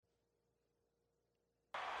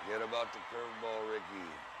Forget about the curveball, Ricky.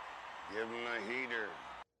 Give him a heater.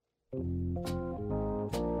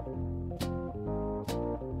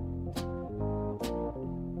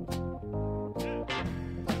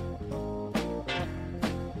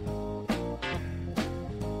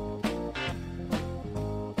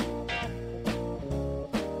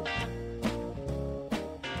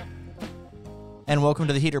 And welcome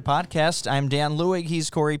to the Heater Podcast. I'm Dan Lewig. He's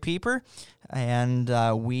Corey Pieper. And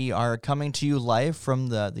we are coming to you live from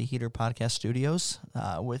the Heater Podcast studios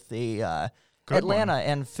with the Atlanta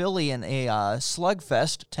and Philly in a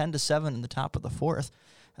slugfest, 10-7 in the top of the fourth.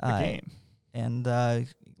 Game. And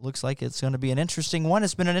looks like it's going to be an interesting one.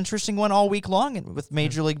 It's been an interesting one all week long with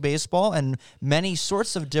Major League Baseball in many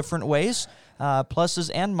sorts of different ways,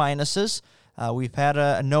 pluses and minuses. We've had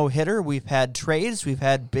a no-hitter. We've had trades. We've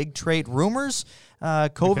had big trade rumors.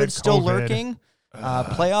 COVID still lurking.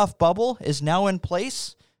 Playoff bubble is now in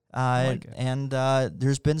place. And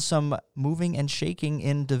there's been some moving and shaking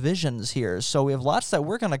in divisions here. So we have lots that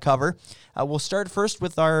we're going to cover. We'll start first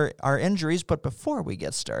with our injuries. But before we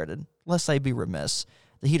get started, lest I be remiss,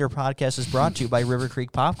 the Heater Podcast is brought to you by River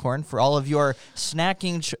Creek Popcorn. For all of your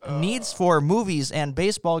snacking needs for movies and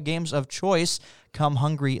baseball games of choice, come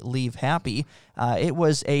hungry, leave happy. It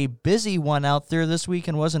was a busy one out there this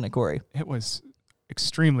weekend, wasn't it, Corey? It was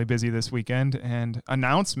extremely busy this weekend. And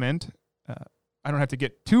announcement, I don't have to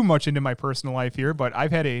get too much into my personal life here, but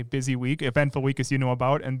I've had a busy week, eventful week, as you know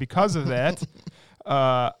about. And because of that,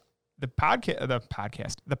 the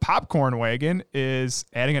Popcorn Wagon is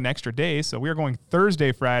adding an extra day. So we are going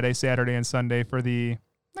Thursday, Friday, Saturday, and Sunday for the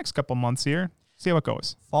next couple months here. See how it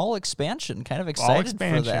goes. Fall expansion. Kind of excited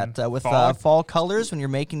for that. With fall colors when you're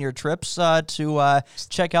making your trips to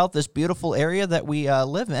check out this beautiful area that we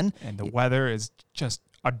live in. And the weather is just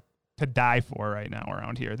to die for right now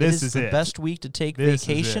around here. This is the best week to take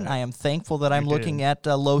vacation. I am thankful that I'm looking at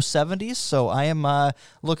low 70s, so I am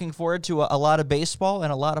looking forward to a lot of baseball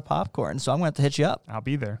and a lot of popcorn, so I'm going to have to hit you up. I'll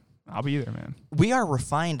be there, man. We are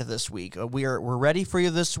refined this week. We're ready for you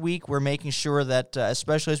this week. We're making sure that,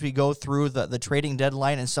 especially as we go through the trading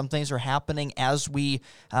deadline, and some things are happening as we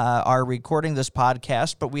are recording this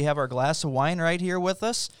podcast, but we have our glass of wine right here with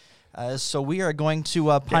us. So we are going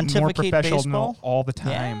to pontificate more baseball all the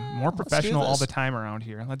time. Yeah, more professional all the time around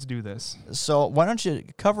here. Let's do this. So why don't you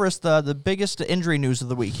cover us the biggest injury news of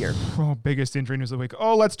the week here? Oh, biggest injury news of the week.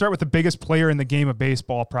 Oh, let's start with the biggest player in the game of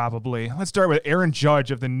baseball, probably. Let's start with Aaron Judge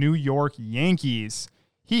of the New York Yankees.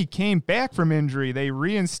 He came back from injury. They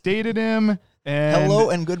reinstated him. And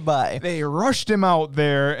hello and goodbye. They rushed him out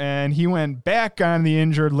there, and he went back on the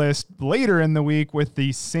injured list later in the week with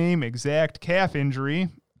the same exact calf injury.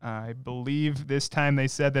 I believe this time they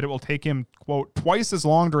said that it will take him, quote, twice as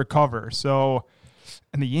long to recover. So,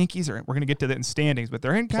 and the Yankees we're going to get to that in standings, but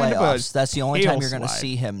they're in kind playoffs. of That's the only time you're going to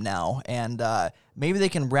see him now. And maybe they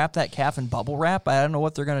can wrap that calf in bubble wrap. I don't know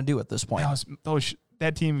what they're going to do at this point.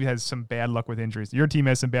 That team has some bad luck with injuries. Your team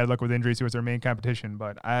has some bad luck with injuries, who was their main competition.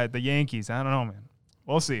 But the Yankees, I don't know, man.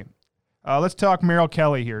 We'll see. Let's talk Merrill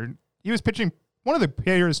Kelly here. He was pitching, one of the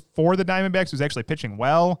players for the Diamondbacks who's actually pitching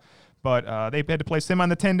well. But they had to place him on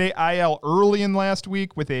the 10-day IL early in last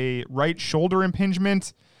week with a right shoulder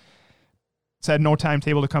impingement. Said no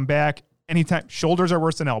timetable to come back. Anytime. Shoulders are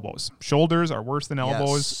worse than elbows.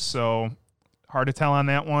 Yes. So hard to tell on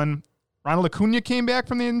that one. Ronald Acuna came back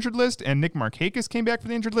from the injured list, and Nick Markakis came back from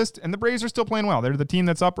the injured list, and the Braves are still playing well. They're the team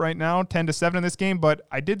that's up right now, 10-7 in this game. But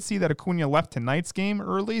I did see that Acuna left tonight's game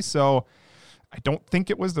early, so I don't think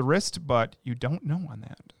it was the wrist, but you don't know on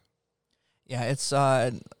that. Yeah, it's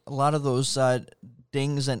a lot of those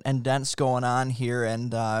dings and dents going on here,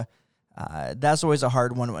 and that's always a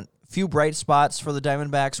hard one. Few bright spots for the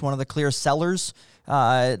Diamondbacks, one of the clear sellers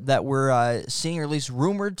that we're seeing, or at least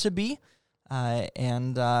rumored to be,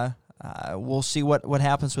 and we'll see what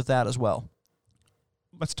happens with that as well.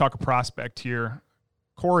 Let's talk a prospect here.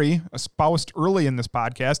 Corey espoused early in this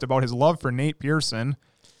podcast about his love for Nate Pearson,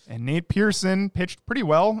 and Nate Pearson pitched pretty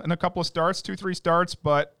well in a couple of starts, 2-3 starts,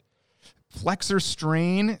 but flexor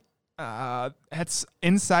strain, that's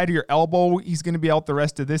inside of your elbow. He's going to be out the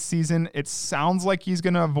rest of this season. It sounds like he's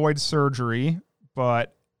going to avoid surgery,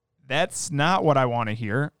 but that's not what I want to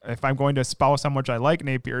hear. If I'm going to espouse how much I like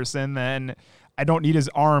Nate Pearson, then I don't need his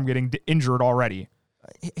arm getting injured already.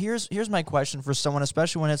 Here's my question for someone,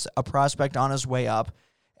 especially when it's a prospect on his way up.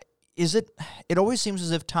 It always seems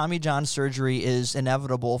as if Tommy John surgery is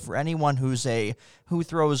inevitable for anyone who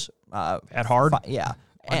throws at hard. Yeah.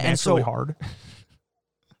 And so hard.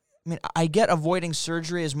 I mean, I get avoiding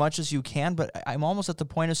surgery as much as you can, but I'm almost at the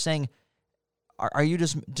point of saying, are you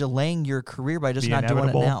just delaying your career by just The not doing it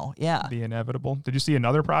inevitable. now? Yeah. The inevitable. Did you see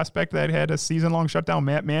another prospect that had a season-long shutdown?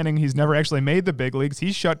 Matt Manning, he's never actually made the big leagues.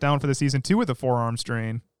 He's shut down for the season too with a forearm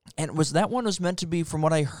strain. And that one was meant to be, from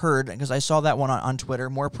what I heard, because I saw that one on Twitter,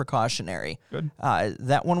 more precautionary. Good.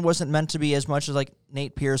 That one wasn't meant to be as much as like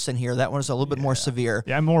Nate Pearson here. That one was a little bit more severe.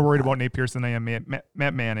 Yeah, I'm more worried about Nate Pearson than I am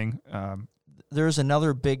Matt Manning. There's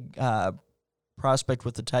another big prospect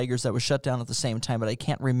with the Tigers that was shut down at the same time, but I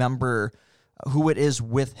can't remember who it is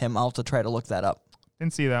with him. I'll have to try to look that up.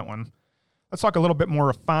 Didn't see that one. Let's talk a little bit more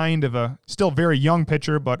refined of a still very young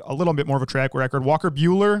pitcher, but a little bit more of a track record. Walker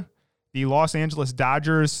Buehler. The Los Angeles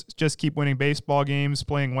Dodgers just keep winning baseball games,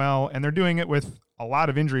 playing well, and they're doing it with a lot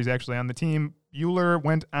of injuries actually on the team. Buehler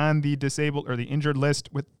went on the disabled or the injured list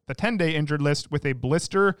with the 10-day injured list with a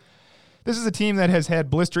blister. This is a team that has had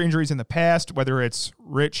blister injuries in the past, whether it's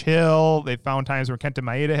Rich Hill, they found times where Kenta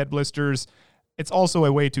Maeda had blisters. It's also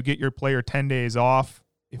a way to get your player 10 days off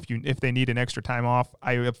if they need an extra time off.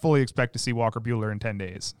 I fully expect to see Walker Buehler in 10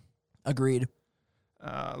 days. Agreed.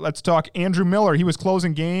 Let's talk Andrew Miller. He was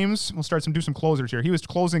closing games. We'll do some closers here. He was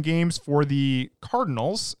closing games for the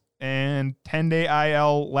Cardinals and 10-day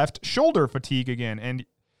IL left shoulder fatigue again. And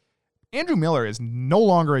Andrew Miller is no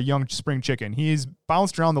longer a young spring chicken. He's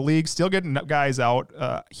bounced around the league, still getting guys out.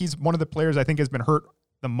 He's one of the players I think has been hurt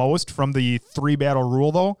the most from the 3-battle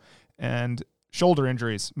rule, though. And shoulder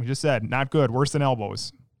injuries, we just said, not good, worse than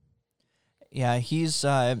elbows. Yeah, he's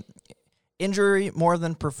injury more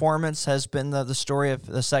than performance has been the story of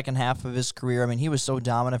the second half of his career. I mean, he was so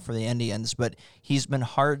dominant for the Indians, but he's been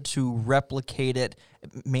hard to replicate it,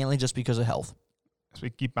 mainly just because of health. So we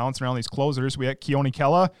keep bouncing around these closers. We had Keone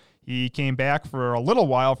Kela. He came back for a little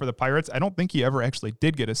while for the Pirates. I don't think he ever actually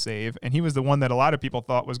did get a save, and he was the one that a lot of people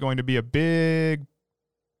thought was going to be a big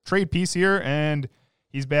trade piece here, and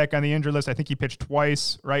he's back on the injured list. I think he pitched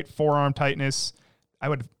twice, right? Forearm tightness. I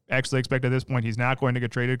would actually expect at this point he's not going to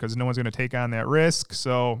get traded because no one's going to take on that risk.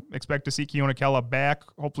 So expect to see Keone Kela back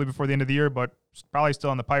hopefully before the end of the year, but probably still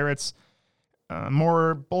on the Pirates.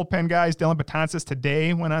 More bullpen guys. Dylan Betances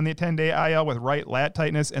today went on the 10-day IL with right lat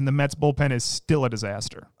tightness, and the Mets bullpen is still a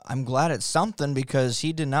disaster. I'm glad it's something because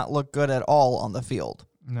he did not look good at all on the field.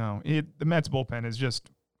 No, the Mets bullpen is just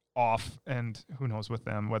off, and who knows with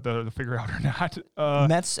them, whether they'll figure out or not.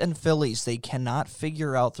 Mets and Phillies, they cannot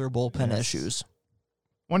figure out their bullpen issues.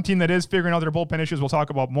 One team that is figuring out their bullpen issues, we'll talk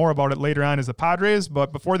about more about it later on, is the Padres.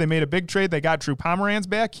 But before they made a big trade, they got Drew Pomeranz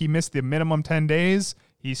back. He missed the minimum 10 days.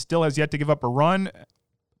 He still has yet to give up a run.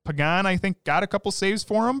 Pagan, I think, got a couple saves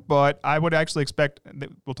for him, but I would actually expect,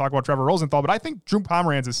 we'll talk about Trevor Rosenthal, but I think Drew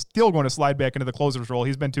Pomeranz is still going to slide back into the closer's role.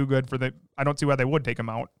 He's been too good I don't see why they would take him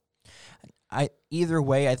out. Either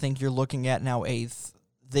way, I think you're looking at now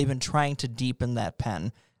they've been trying to deepen that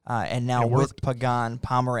pen. And now with Pagan,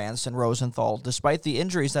 Pomeranz, and Rosenthal, despite the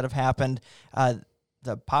injuries that have happened,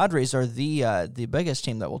 the Padres are the biggest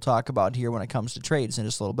team that we'll talk about here when it comes to trades in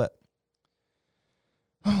just a little bit.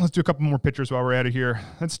 Let's do a couple more pitchers while we're at it here.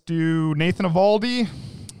 Let's do Nathan Eovaldi,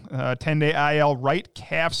 10-day IL right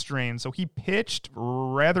calf strain. So he pitched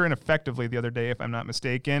rather ineffectively the other day, if I'm not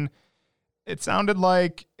mistaken. It sounded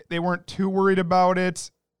like they weren't too worried about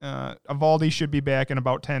it. Eovaldi should be back in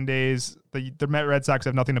about 10 days. The Red Sox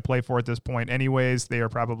have nothing to play for at this point. Anyways, they are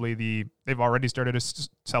probably they've already started to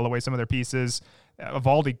sell away some of their pieces.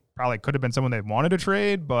 Eovaldi probably could have been someone they wanted to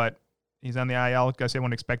trade, but he's on the IL. Guess they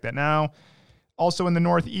wouldn't expect that now. Also in the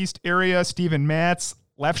Northeast area, Steven Matz,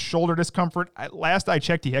 left shoulder discomfort. Last I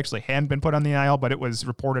checked, he actually hadn't been put on the IL, but it was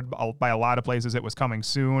reported by a lot of places it was coming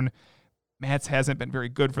soon. Matz hasn't been very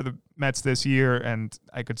good for the Mets this year, and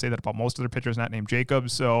I could say that about most of their pitchers not named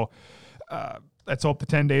Jacobs. So let's hope the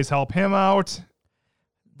 10 days help him out.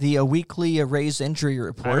 The weekly Rays injury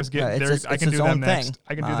report. I can do them next.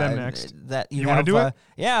 I can do them next. You want to do it?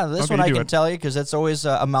 Yeah, this one I can tell you because it's always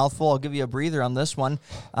a mouthful. I'll give you a breather on this one.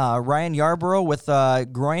 Ryan Yarbrough with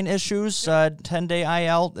groin issues, 10-day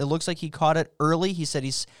IL. It looks like he caught it early. He said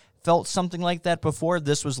he's felt something like that before.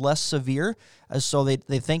 This was less severe, so they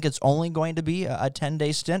think it's only going to be a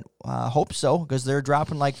 10-day stint. Hope so, because they're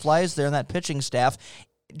dropping like flies there in that pitching staff.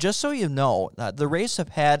 Just so you know, the Rays have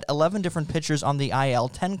had 11 different pitchers on the IL,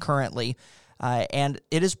 10 currently, and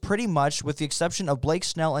it is pretty much, with the exception of Blake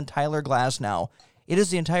Snell and Tyler Glasnow, it is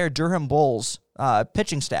the entire Durham Bulls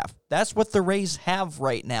pitching staff. That's what the Rays have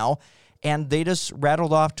right now, and they just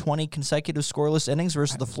rattled off 20 consecutive scoreless innings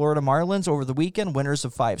versus the Florida Marlins over the weekend, winners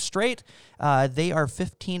of 5 straight. They are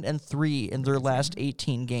 15-3 in their last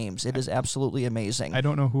 18 games. It is absolutely amazing. I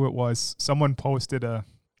don't know who it was. Someone posted a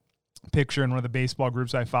picture in one of the baseball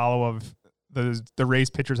groups I follow of the Rays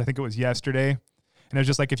pitchers. I think it was yesterday. And it was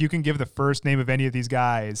just like, if you can give the first name of any of these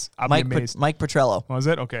guys, I'll be amazed. Mike Petrello. Was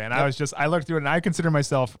it? Okay. And I looked through it, and I consider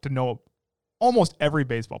myself to know almost every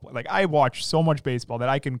baseball player. Like, I watch so much baseball that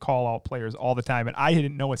I can call out players all the time, and I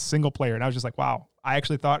didn't know a single player. And I was just like, wow, I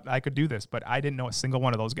actually thought I could do this, but I didn't know a single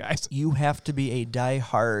one of those guys. You have to be a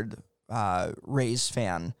diehard Rays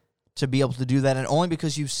fan to be able to do that, and only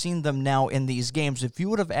because you've seen them now in these games. If you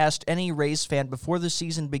would have asked any Rays fan before the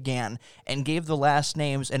season began and gave the last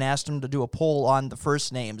names and asked them to do a poll on the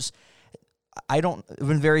first names,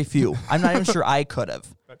 been very few. I'm not even sure I could have.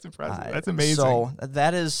 That's impressive. That's amazing. So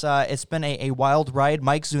that is, it's been a wild ride.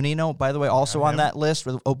 Mike Zunino, by the way, also on that list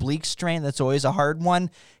with oblique strain. That's always a hard one.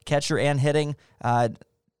 Catcher and hitting.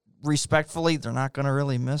 Respectfully, they're not going to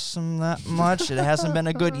really miss him that much. It hasn't been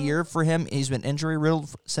a good year for him. He's been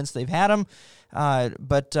injury-riddled since they've had him.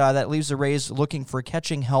 But that leaves the Rays looking for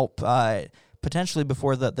catching help potentially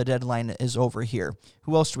before the deadline is over here.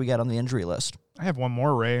 Who else do we got on the injury list? I have one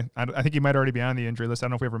more, Ray. I think he might already be on the injury list. I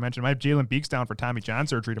don't know if we ever mentioned him. I have Jalen Beeks down for Tommy John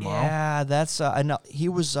surgery tomorrow. Yeah, that's he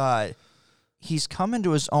was he's come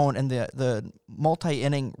into his own in the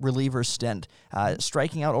multi-inning reliever stint,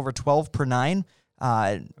 striking out over 12 per 9.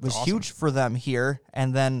 Was awesome. Huge for them here,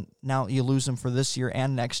 and then now you lose them for this year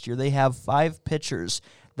and next year. They have 5 pitchers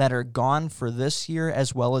that are gone for this year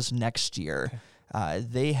as well as next year.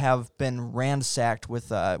 They have been ransacked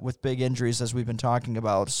with big injuries, as we've been talking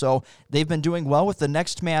about. So they've been doing well with the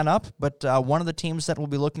next man up, but one of the teams that will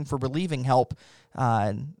be looking for relieving help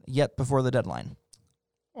yet before the deadline.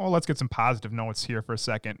 Well, let's get some positive notes here for a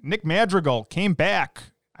second. Nick Madrigal came back.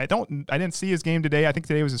 I didn't see his game today. I think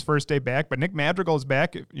today was his first day back, but Nick Madrigal is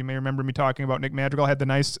back. You may remember me talking about Nick Madrigal. I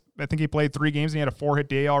think he played 3 games and he had a 4-hit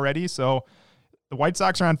day already. So the White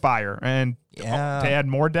Sox are on fire. And to add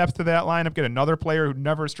more depth to that lineup, get another player who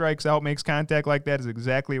never strikes out, makes contact like that is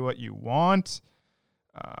exactly what you want.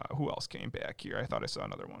 Who else came back here? I thought I saw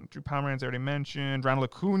another one. Drew Pomeranz already mentioned. Ronald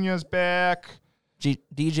Acuna's back.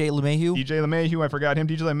 DJ LeMahieu. I forgot him.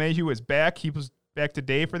 DJ LeMahieu is back. He was back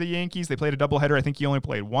today for the Yankees. They played a doubleheader. I think he only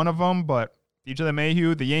played one of them, but DJ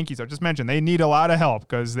LeMahieu, the Yankees, I just mentioned, they need a lot of help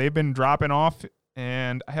because they've been dropping off.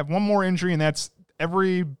 And I have one more injury, and that's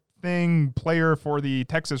everything player for the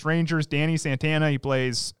Texas Rangers, Danny Santana. He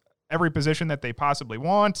plays every position that they possibly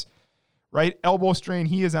want. Right elbow strain.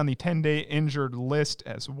 He is on the 10-day injured list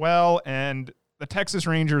as well. And the Texas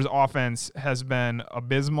Rangers offense has been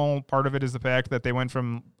abysmal. Part of it is the fact that they went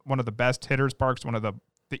from one of the best hitters parks to one of the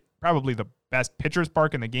probably the best pitchers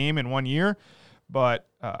park in the game in 1 year. But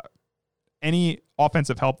any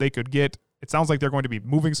offensive help they could get, it sounds like they're going to be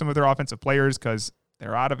moving some of their offensive players because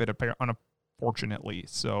they're out of it, unfortunately.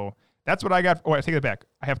 So that's what I got. Oh, I take it back.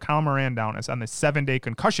 I have Kyle Moran down as on the 7-day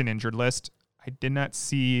concussion injured list. I did not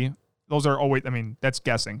see. Those are always, that's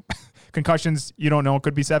guessing. Concussions, you don't know.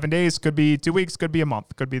 Could be 7 days, could be 2 weeks, could be a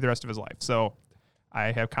month, could be the rest of his life. So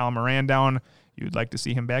I have Kyle Moran down. You'd like to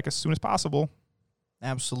see him back as soon as possible.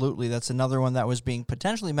 Absolutely. That's another one that was being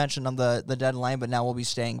potentially mentioned on the deadline, but now will be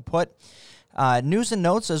staying put. News and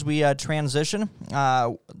notes as we transition.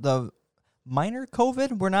 The minor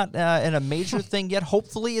COVID, we're not in a major thing yet.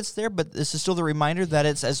 Hopefully it's there, but this is still the reminder that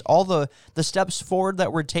it's as all the steps forward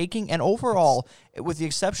that we're taking. And overall, with the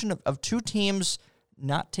exception of 2 teams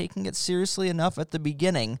not taking it seriously enough at the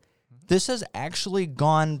beginning, this has actually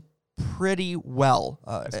gone pretty well.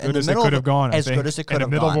 As good as it could have gone. As good as it could have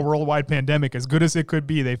gone. In the middle of a worldwide pandemic, as good as it could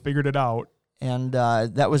be, they figured it out. And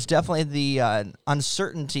that was definitely the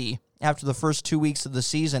uncertainty after the first 2 weeks of the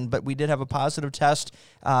season, but we did have a positive test.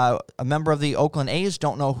 A member of the Oakland A's,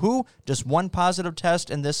 don't know who, just one positive test,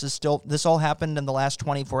 and this all happened in the last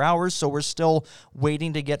 24 hours, so we're still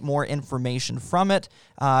waiting to get more information from it.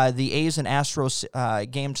 The A's and Astros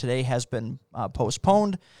game today has been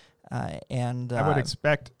postponed. And I would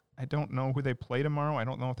expect, I don't know who they play tomorrow. I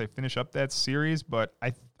don't know if they finish up that series, but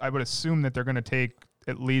I would assume that they're going to take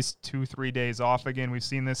at least 2-3 days off again. We've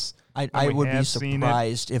seen this. I would be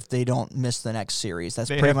surprised if they don't miss the next series. That's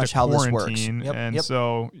pretty much how this works.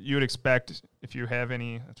 So you would expect if you have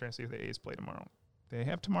any, I'm trying to see if the A's play tomorrow. They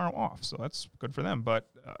have tomorrow off, so that's good for them. But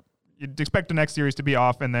you'd expect the next series to be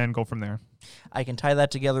off and then go from there. I can tie that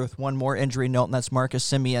together with one more injury note, and that's Marcus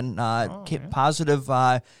Semien. Positive.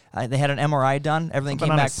 They had an MRI done. Everything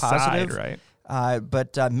came back positive. Right?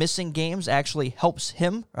 But missing games actually helps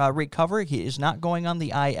him recover. He is not going on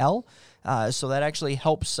the IL, so that actually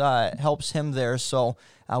helps him there. So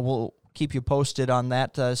we'll keep you posted on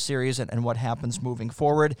that series and what happens moving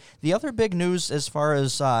forward. The other big news as far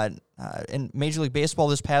as in Major League Baseball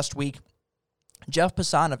this past week, Jeff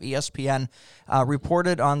Passan of ESPN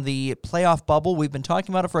reported on the playoff bubble. We've been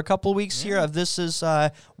talking about it for a couple of weeks here. This is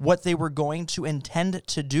what they were going to intend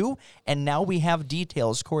to do, and now we have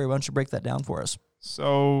details. Corey, why don't you break that down for us?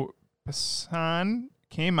 So Passan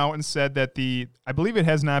came out and said that I believe it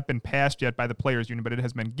has not been passed yet by the Players Union, but it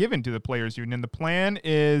has been given to the Players Union. The plan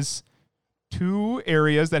is 2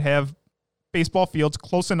 areas that have baseball fields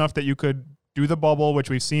close enough that you could do the bubble, which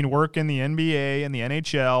we've seen work in the NBA and the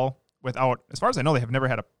NHL without, as far as I know, they have never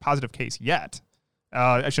had a positive case yet.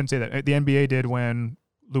 I shouldn't say that. The NBA did when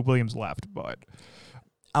Lou Williams left, but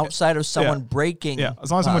outside of someone breaking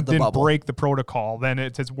as long as someone didn't bubble. break the protocol, then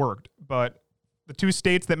it has worked. But the 2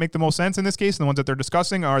 states that make the most sense in this case, and the ones that they're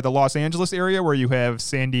discussing, are the Los Angeles area, where you have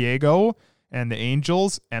San Diego and the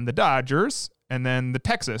Angels and the Dodgers, and then the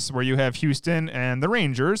Texas, where you have Houston and the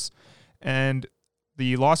Rangers. And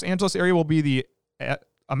the Los Angeles area will be the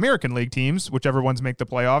American League teams, whichever ones make the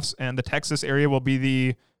playoffs, and the Texas area will be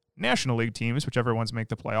the National League teams, whichever ones make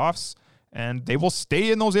the playoffs. And they will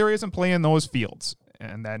stay in those areas and play in those fields.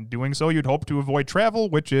 And then doing so, you'd hope to avoid travel,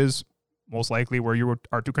 which is most likely where you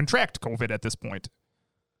are to contract COVID at this point.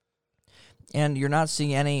 And you're not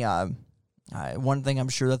seeing any, one thing I'm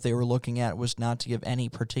sure that they were looking at was not to give any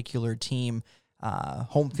particular team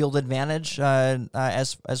home field advantage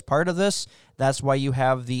as part of this. That's why you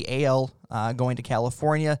have the AL going to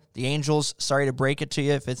California. The Angels, sorry to break it to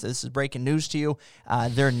you if this is breaking news to you,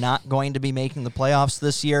 they're not going to be making the playoffs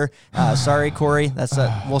this year. Sorry, Corey.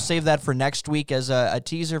 We'll save that for next week as a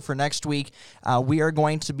teaser for next week. We are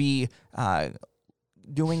going to be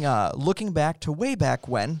doing looking back to way back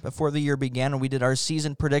when, before the year began, and we did our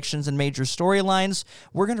season predictions and major storylines.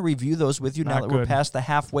 We're going to review those with you now that we're past the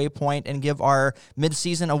halfway point and give our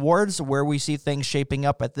midseason awards where we see things shaping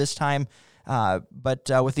up at this time. But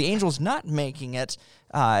with the Angels not making it,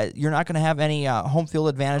 you're not going to have any home field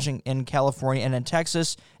advantage in California. And in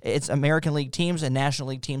Texas, it's American League teams and National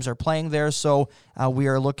League teams are playing there, so we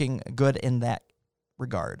are looking good in that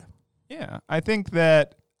regard. Yeah, I think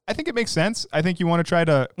it makes sense. I think you want to try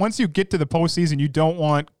to, once you get to the postseason, you don't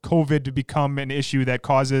want COVID to become an issue that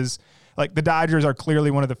causes, like the Dodgers are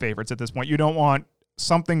clearly one of the favorites at this point. You don't want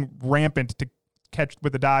something rampant to catch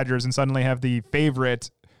with the Dodgers and suddenly have the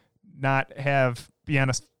favorite not be on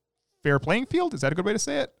a fair playing field. Is that a good way to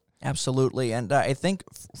say it? Absolutely. And I think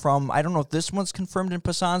I don't know if this one's confirmed in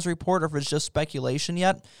Passan's report or if it's just speculation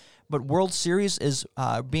yet, but World Series is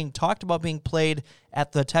being talked about being played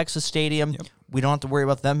at the Texas Stadium. Yep. We don't have to worry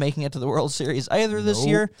about them making it to the World Series either this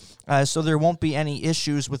year, so there won't be any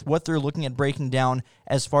issues with what they're looking at breaking down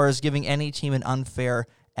as far as giving any team an unfair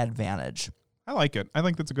advantage. I like it. I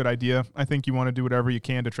think that's a good idea. I think you want to do whatever you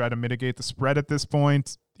can to try to mitigate the spread at this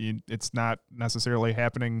point. It's not necessarily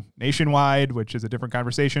happening nationwide, which is a different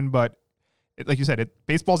conversation, but like you said,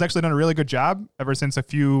 baseball's actually done a really good job ever since a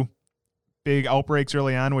few big outbreaks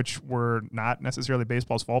early on, which were not necessarily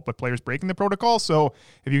baseball's fault, but players breaking the protocol. So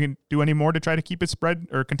if you can do any more to try to keep it spread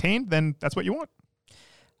or contained, then that's what you want.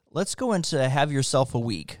 Let's go into have yourself a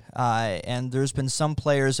week. And there's been some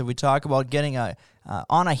players that we talk about getting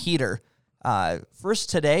on a heater. First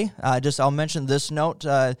today, I'll mention this note.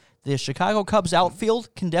 The Chicago Cubs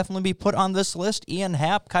outfield can definitely be put on this list. Ian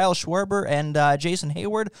Happ, Kyle Schwarber, and Jason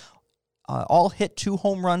Hayward all hit 2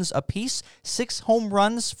 home runs apiece, 6 home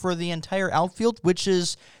runs for the entire outfield, which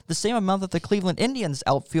is the same amount that the Cleveland Indians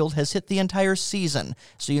outfield has hit the entire season.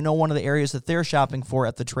 So you know one of the areas that they're shopping for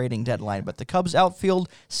at the trading deadline. But the Cubs outfield,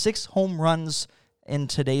 6 home runs in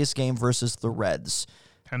today's game versus the Reds.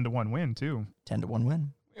 10-1 win, too. 10-1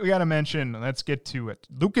 win. We got to mention, let's get to it,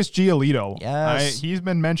 Lucas Giolito. Yes. He's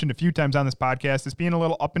been mentioned a few times on this podcast as being a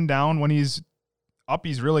little up and down. When he's up,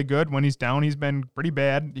 he's really good. When he's down, he's been pretty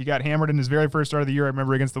bad. He got hammered in his very first start of the year, I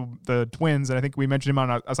remember, against the Twins, and I think we mentioned him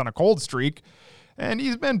on a cold streak, and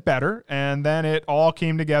he's been better. And then it all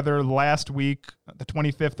came together last week, the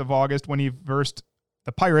 25th of August, when he versed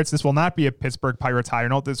the Pirates. This will not be a Pittsburgh Pirates higher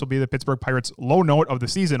note. This will be the Pittsburgh Pirates low note of the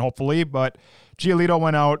season, hopefully. But Giolito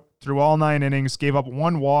went out, threw all 9 innings, gave up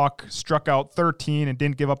 1 walk, struck out 13, and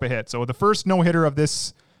didn't give up a hit. So the first no-hitter of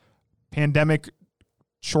this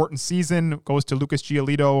pandemic-shortened season goes to Lucas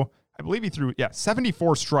Giolito. I believe he threw,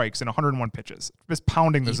 74 strikes and 101 pitches. Just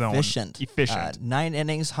pounding the zone. Efficient. 9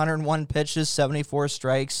 innings, 101 pitches, 74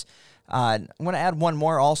 strikes. I'm going to add one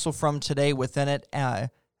more also from today within it.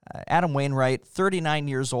 Adam Wainwright, 39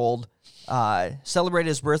 years old, celebrated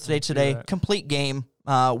his birthday today. Complete game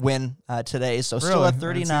win today. So still at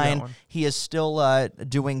 39, he is still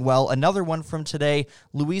doing well. Another one from today,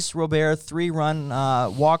 Luis Robert, 3-run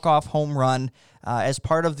walk-off home run. As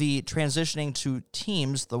part of the transitioning to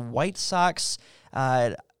teams, the White Sox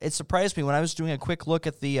it surprised me when I was doing a quick look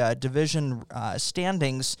at the division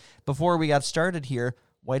standings before we got started here.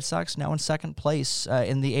 White Sox now in second place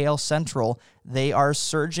in the AL Central. They are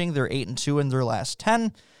surging. They're 8-2 in their last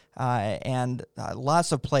 10, and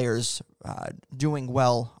lots of players doing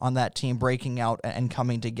well on that team, breaking out and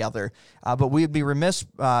coming together. But we would be remiss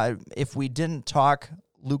if we didn't talk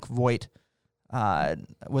Luke Voigt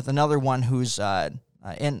with another one who's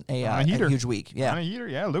in a huge week. On a heater,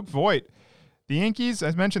 yeah, Luke Voigt. The Yankees,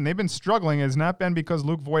 as mentioned, they've been struggling. It has not been because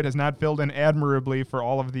Luke Voigt has not filled in admirably for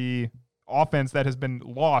all of the offense that has been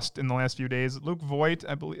lost in the last few days. Luke Voigt,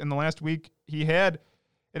 I believe, in the last week, it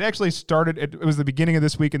actually started, it was the beginning of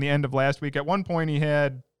this week and the end of last week. At one point, he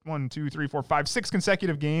had 6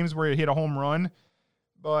 consecutive games where he hit a home run,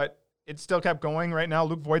 but it still kept going. Right now,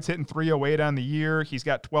 Luke Voigt's hitting 308 on the year. He's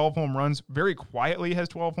got 12 home runs. Very quietly has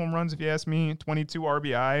 12 home runs, if you ask me, 22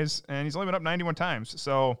 RBIs, and he's only been up 91 times.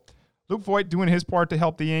 So Luke Voigt doing his part to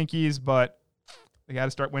help the Yankees, but they got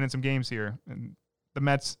to start winning some games here. And the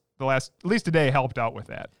Mets, at least today, helped out with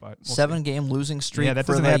that. But we'll 7-game losing streak that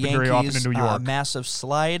for doesn't the happen Yankees. very often in New York. Massive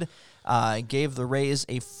slide. Gave the Rays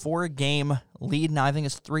a 4-game lead. Now I think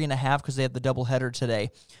it's 3.5 because they had the doubleheader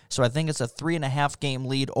today. So I think it's a 3.5-game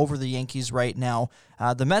lead over the Yankees right now.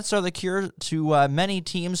 The Mets are the cure to many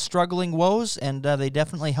teams' struggling woes, and they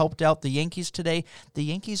definitely helped out the Yankees today. The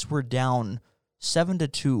Yankees were down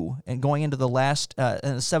 7-2 and going into the last in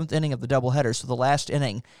the 7th inning of the doubleheader, so the last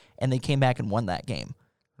inning, and they came back and won that game.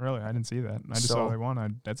 Really? I didn't see that. I just saw they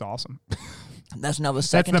won. That's awesome. That's now the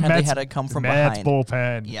second time they had to come from Mets behind.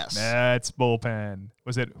 Bullpen. Yes. Mets bullpen.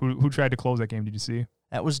 Was it who tried to close that game? Did you see?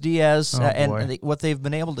 That was Diaz. Oh, and what they've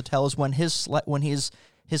been able to tell is when his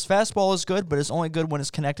fastball is good, but it's only good when it's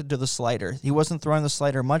connected to the slider. He wasn't throwing the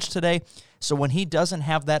slider much today, so when he doesn't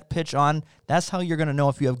have that pitch on, that's how you're going to know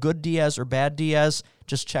if you have good Diaz or bad Diaz.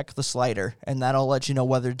 Just check the slider, and that'll let you know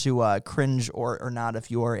whether to cringe or not if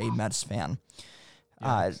you are a Mets fan.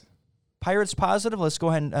 Yes. Pirates positive. Let's go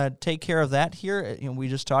ahead and take care of that here. We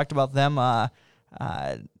just talked about them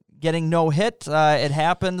getting no hit. It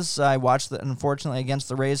happens. I watched that, unfortunately, against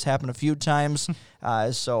the Rays happen a few times,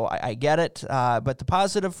 so I get it. But the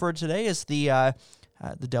positive for today is the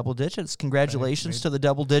double digits. Congratulations to the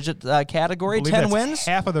double-digit category. 10 wins.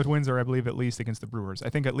 Half of those wins are, I believe, at least against the Brewers. I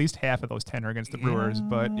think at least half of those 10 are against the Brewers.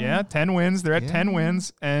 But, 10 wins. They're at 10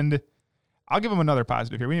 wins, and I'll give him another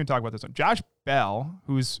positive here. We didn't even talk about this one. Josh Bell,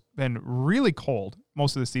 who's been really cold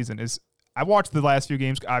most of the season, I watched the last few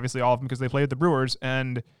games, obviously all of them because they played the Brewers,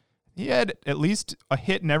 and he had at least a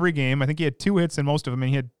hit in every game. I think he had 2 hits in most of them, and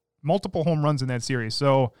he had multiple home runs in that series.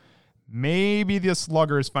 So maybe the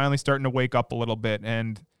slugger is finally starting to wake up a little bit,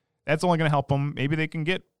 and that's only going to help him. Maybe they can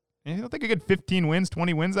get, I don't think they get 15 wins,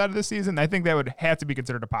 20 wins out of this season. I think that would have to be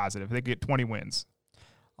considered a positive. They could get 20 wins.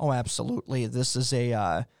 Oh, absolutely. This is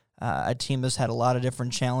a team that's had a lot of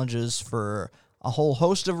different challenges for a whole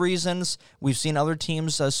host of reasons. We've seen other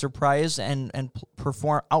teams surprise and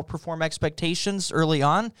outperform expectations early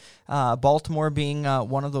on. Baltimore being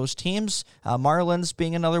one of those teams. Marlins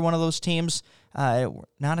being another one of those teams.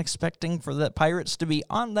 Not expecting for the Pirates to be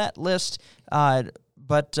on that list,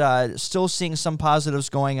 but still seeing some positives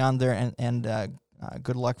going on there, and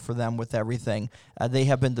good luck for them with everything. They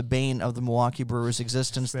have been the bane of the Milwaukee Brewers'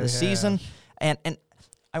 existence this season, and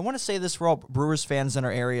I want to say this for all Brewers fans in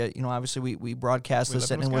our area. Obviously we broadcast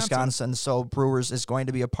this in Wisconsin, so Brewers is going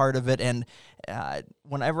to be a part of it. And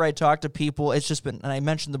whenever I talk to people, it's just been, and I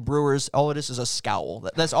mentioned the Brewers, all it is a scowl.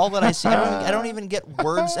 That's all that I see. I don't even get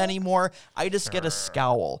words anymore. I just get a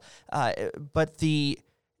scowl. But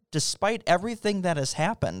despite everything that has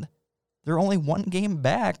happened, they're only 1 game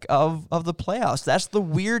back of the playoffs. That's the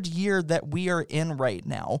weird year that we are in right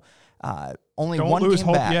now. Only Don't 1 game back. Don't lose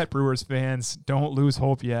hope yet, Brewers fans. Don't lose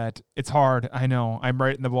hope yet. It's hard. I know. I'm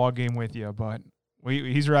right in the ball game with you, but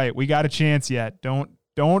he's right. We got a chance yet.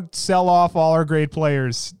 Don't sell off all our great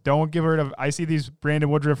players. Don't give rid of. I see these Brandon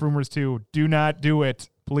Woodruff rumors too. Do not do it.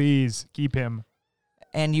 Please keep him.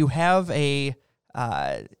 And you have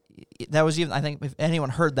that was even, I think if anyone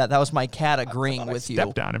heard that was my cat agreeing with you.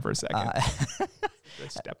 Stepped on him for a second. Did I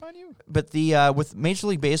step on you? But with Major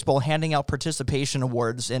League Baseball handing out participation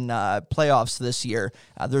awards in playoffs this year,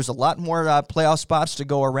 there's a lot more playoff spots to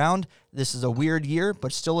go around. This is a weird year,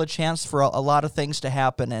 but still a chance for a lot of things to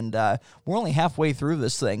happen. And we're only halfway through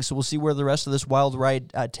this thing, so we'll see where the rest of this wild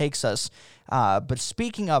ride takes us. But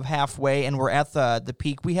speaking of halfway, and we're at the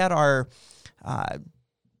peak, we had our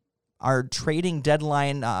trading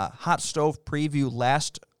deadline hot stove preview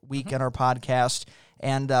last week in our podcast,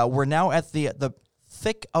 and we're now at the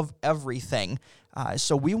thick of everything.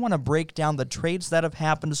 So we want to break down the trades that have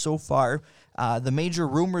happened so far, the major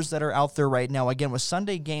rumors that are out there right now. Again, with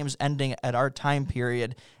Sunday games ending at our time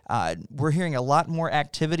period, we're hearing a lot more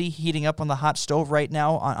activity heating up on the hot stove right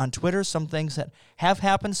now on Twitter, some things that have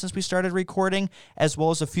happened since we started recording, as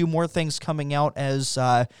well as a few more things coming out as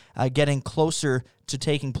getting closer to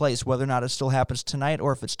taking place, whether or not it still happens tonight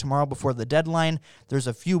or if it's tomorrow before the deadline. There's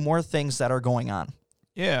a few more things that are going on.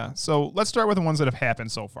 Yeah, so let's start with the ones that have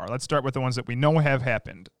happened so far. Let's start with the ones that we know have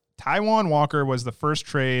happened. Taijuan Walker was the first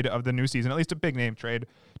trade of the new season, at least a big-name trade.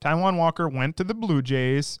 Taijuan Walker went to the Blue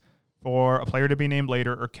Jays for a player to be named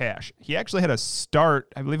later or cash. He actually had a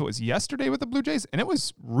start, I believe it was yesterday with the Blue Jays, and it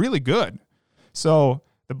was really good. So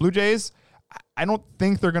the Blue Jays, I don't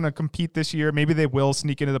think they're going to compete this year. Maybe they will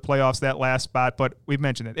sneak into the playoffs, that last spot, but we've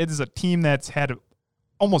mentioned it. It is a team that's had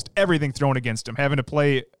almost everything thrown against them, having to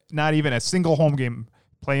play not even a single home game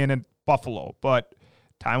playing in Buffalo. But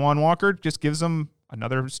Taijuan Walker just gives them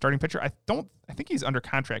another starting pitcher. I think he's under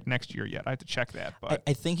contract next year yet. I have to check that. But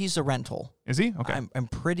I think he's a rental. Is he? Okay. I'm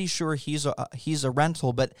pretty sure he's a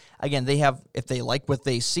rental. But again, if they like what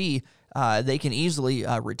they see, they can easily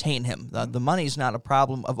retain him. The money's not a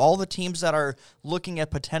problem. Of all the teams that are looking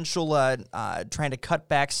at potential trying to cut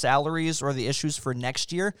back salaries or the issues for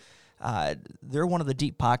next year, they're one of the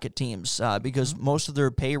deep pocket teams because most of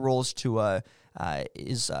their payrolls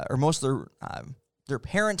most of their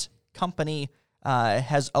parent company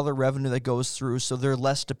has other revenue that goes through, so they're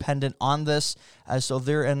less dependent on this. So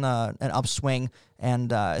they're in an upswing,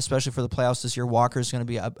 and especially for the playoffs this year, Walker is going to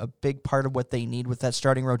be a big part of what they need with that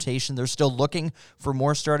starting rotation. They're still looking for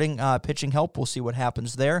more starting pitching help. We'll see what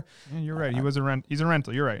happens there. Yeah, you're right. He's a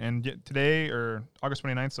rental. You're right. And today, or August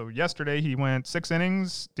 29th, so yesterday, he went 6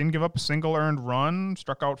 innings, didn't give up a single earned run,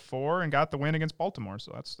 struck out 4, and got the win against Baltimore.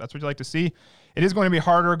 So that's what you like to see. It is going to be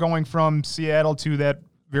harder going from Seattle to that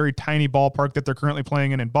very tiny ballpark that they're currently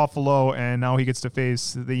playing in Buffalo, and now he gets to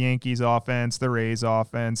face the Yankees offense, the Rays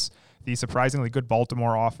offense, the surprisingly good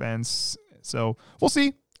Baltimore offense. So we'll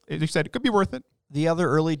see. As you said, it could be worth it. The other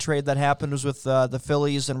early trade that happened was with the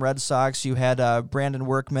Phillies and Red Sox. You had Brandon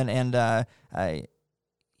Workman and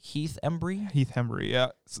Heath Embry. Heath Embry,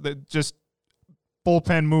 yeah. So just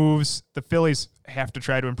bullpen moves. The Phillies have to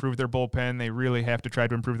try to improve their bullpen. They really have to try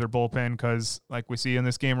to improve their bullpen because, like we see in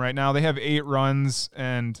this game right now, they have 8 runs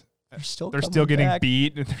and they're still getting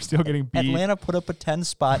beat. They're still getting beat. Atlanta put up a 10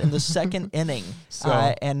 spot in the second inning,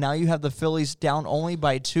 and now you have the Phillies down only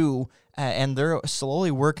by 2, and they're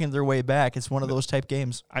slowly working their way back. It's one of those type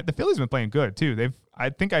games. The Phillies have been playing good too.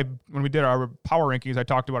 When we did our power rankings, I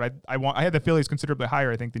talked about I had the Phillies considerably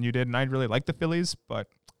higher, I think, than you did, and I really like the Phillies, but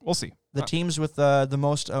we'll see. The teams with the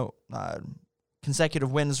most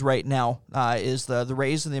consecutive wins right now is the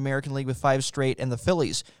Rays in the American League with 5 straight, and the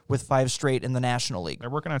Phillies with 5 straight in the National League. They're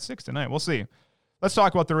working on 6 tonight. We'll see. Let's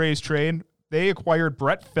talk about the Rays trade. They acquired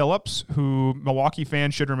Brett Phillips, who Milwaukee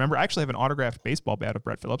fans should remember. I actually have an autographed baseball bat of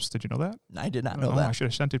Brett Phillips. Did you know that? I did not know that. I should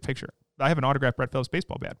have sent a picture. I have an autographed Brett Phillips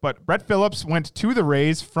baseball bat. But Brett Phillips went to the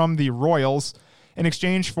Rays from the Royals in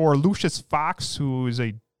exchange for Lucius Fox, who is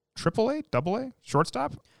a AAA, AA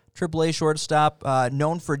shortstop. AAA shortstop,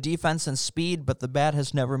 known for defense and speed, but the bat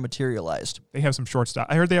has never materialized. They have some shortstop.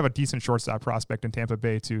 I heard they have a decent shortstop prospect in Tampa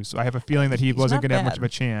Bay, too, so I have a feeling that he wasn't going to have much of a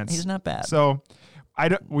chance. He's not bad. So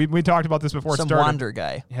we talked about this before. Some wander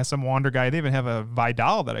guy. Yeah, some wander guy. They even have a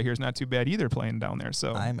Vidal that I hear is not too bad either playing down there.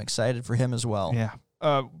 So I'm excited for him as well.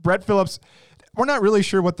 Yeah. Brett Phillips, we're not really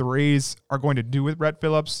sure what the Rays are going to do with Brett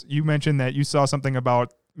Phillips. You mentioned that you saw something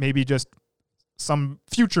about maybe just some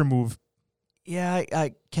future move. Yeah,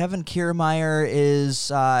 Kevin Kiermaier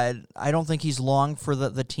is, I don't think he's long for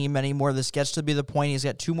the team anymore. This gets to be the point. He's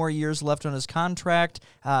got 2 more years left on his contract,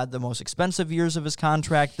 the most expensive years of his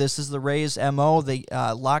contract. This is the Rays' MO. They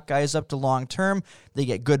lock guys up to long term. They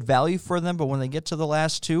get good value for them, but when they get to the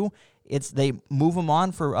last 2, they move them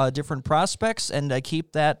on for different prospects and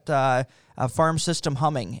keep that farm system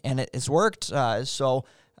humming, and it's worked. So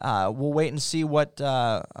we'll wait and see what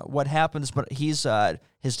happens, but he's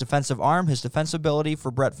his defensive arm, his defensibility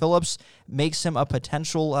for Brett Phillips makes him a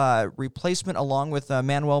potential replacement along with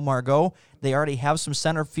Manuel Margot. They already have some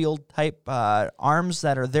center field type arms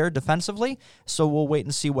that are there defensively, so we'll wait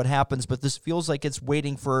and see what happens, but this feels like it's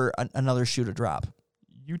waiting for another shoe to drop.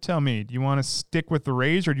 You tell me, do you want to stick with the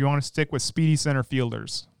Rays or do you want to stick with speedy center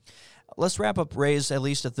fielders? Let's wrap up Rays, at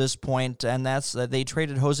least at this point, and that's they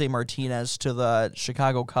traded Jose Martinez to the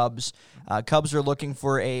Chicago Cubs. Cubs are looking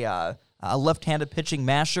for a a left-handed pitching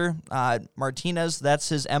masher. Martinez, that's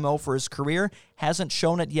his MO for his career. Hasn't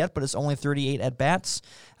shown it yet, but it's only 38 at-bats.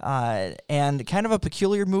 And kind of a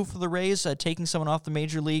peculiar move for the Rays, taking someone off the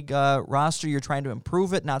Major League roster. You're trying to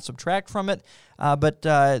improve it, not subtract from it. But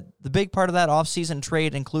the big part of that offseason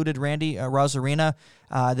trade included Randy Rosarina.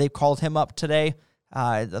 They called him up today.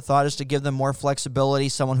 The thought is to give them more flexibility,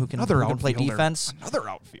 someone who can play defense. Another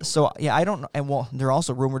outfielder. So, yeah, I don't know. And, well, they're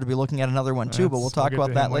also rumored to be looking at another one, too, but we'll talk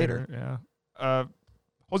about that later. Yeah.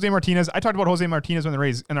 Jose Martinez. I talked about Jose Martinez when the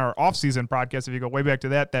Rays in our offseason podcast, if you go way back to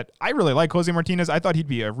that I really like Jose Martinez. I thought he'd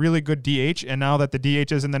be a really good DH, and now that the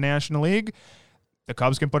DH is in the National League, the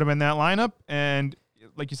Cubs can put him in that lineup. And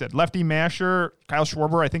like you said, lefty masher, Kyle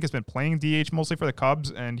Schwarber, I think, has been playing DH mostly for the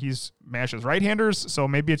Cubs, and he's mashes right-handers, so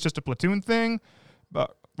maybe it's just a platoon thing.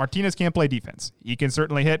 But Martinez can't play defense. He can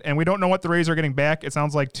certainly hit, and we don't know what the Rays are getting back. It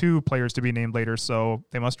sounds like 2 players to be named later, so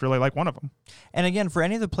they must really like one of them. And again, for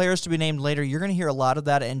any of the players to be named later, you're going to hear a lot of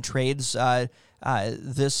that in trades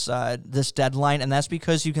this deadline, and that's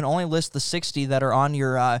because you can only list the 60 that are on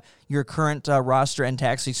your current roster and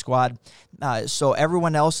taxi squad. So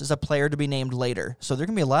everyone else is a player to be named later. So there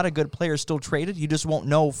can be a lot of good players still traded. You just won't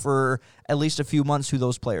know for at least a few months who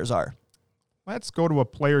those players are. Let's go to a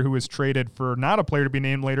player who was traded for not a player to be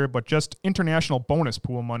named later, but just international bonus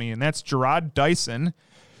pool money, and that's Gerard Dyson.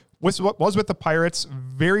 Was with the Pirates,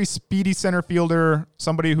 very speedy center fielder,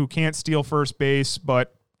 somebody who can't steal first base,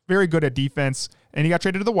 but very good at defense. And he got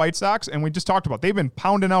traded to the White Sox, and we just talked about they've been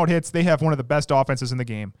pounding out hits. They have one of the best offenses in the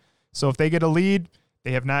game. So if they get a lead,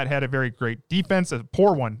 they have not had a very great defense, a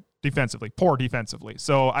poor defensively.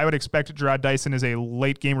 So I would expect Gerard Dyson as a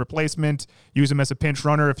late game replacement. Use him as a pinch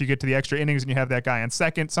runner if you get to the extra innings and you have that guy on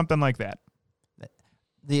second, something like that.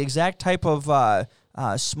 The exact type of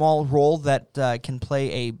small role that can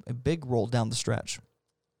play a big role down the stretch.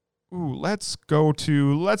 Let's do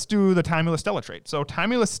the Tommy La Stella trade. So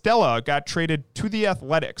Tommy La Stella got traded to the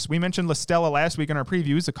Athletics. We mentioned La Stella last week in our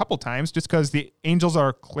previews a couple times just because the Angels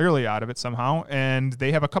are clearly out of it somehow, and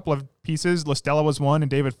they have a couple of pieces. La Stella was one, and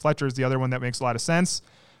David Fletcher is the other one that makes a lot of sense.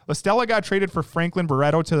 La Stella got traded for Franklin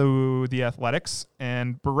Barreto to the Athletics,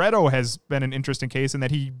 and Barreto has been an interesting case in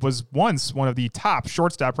that he was once one of the top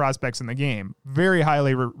shortstop prospects in the game, very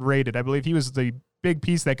highly rated. I believe he was the big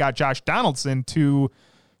piece that got Josh Donaldson to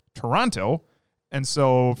Toronto, and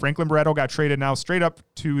so Franklin Barreto got traded now straight up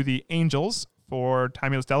to the Angels for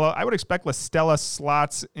Tommy La Stella. I would expect La Stella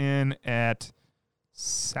slots in at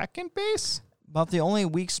second base. About the only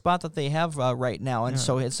weak spot that they have right now, and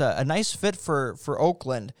so it's a nice fit for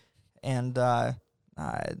Oakland, and I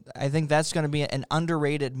think that's going to be an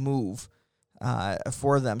underrated move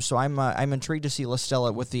for them. So I'm intrigued to see La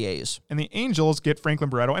Stella with the A's. And the Angels get Franklin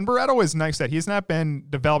Barreto. And Barreto is nice that he's not been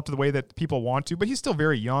developed the way that people want to, but he's still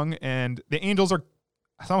very young. And the Angels are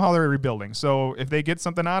somehow they're rebuilding. So if they get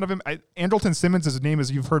something out of him, Andrelton Simmons is a name,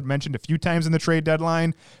 as you've heard mentioned a few times in the trade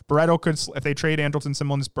deadline. Barreto could, if they trade Andrelton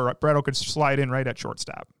Simmons, Barreto could slide in right at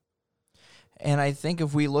shortstop. And I think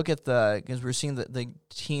if we look at because we're seeing the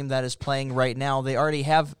team that is playing right now, they already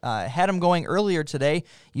have had him going earlier today.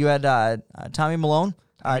 You had Tommy Malone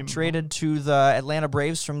traded to the Atlanta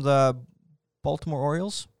Braves from the Baltimore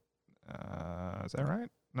Orioles. Is that right?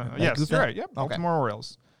 No, yes, you're right. Yep, Baltimore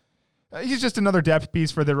Orioles. He's just another depth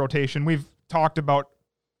piece for their rotation. We've talked about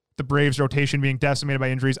the Braves rotation being decimated by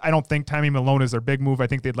injuries. I don't think Tommy Malone is their big move. I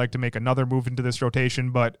think they'd like to make another move into this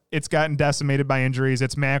rotation, but it's gotten decimated by injuries.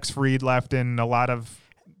 It's Max Fried left and a lot of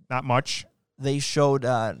not much. They showed,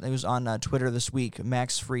 it was on Twitter this week,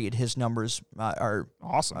 Max Fried, his numbers are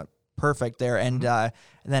awesome. Perfect there. And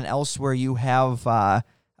then elsewhere you have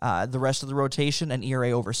the rest of the rotation, an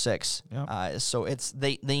ERA over 6. Yep. So it's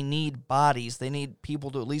they need bodies. They need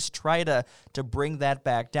people to at least try to bring that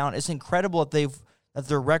back down. It's incredible that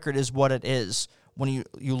their record is what it is. When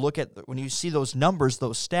you look at when you see those numbers,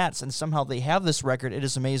 those stats, and somehow they have this record, it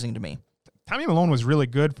is amazing to me. Tommy Malone was really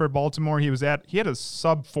good for Baltimore. He had a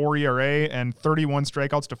sub-4 ERA and 31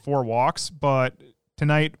 strikeouts to 4 walks, but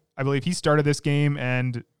tonight I believe he started this game,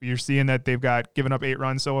 and you're seeing that they've given up 8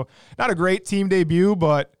 runs. So not a great team debut,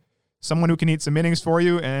 but someone who can eat some innings for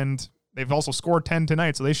you, and they've also scored 10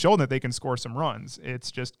 tonight, so they showed that they can score some runs.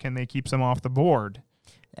 It's just, can they keep some off the board?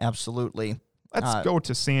 Absolutely. Let's go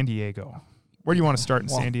to San Diego. Where do you want to start in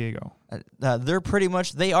San Diego? They're pretty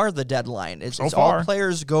much, they are the deadline. It's all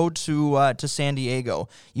players go to San Diego.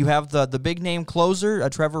 You have the big name closer,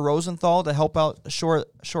 Trevor Rosenthal, to help out shore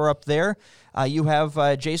up there. You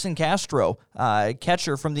have Jason Castro,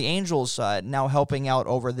 catcher from the Angels, now helping out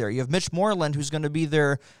over there. You have Mitch Moreland, who's going to be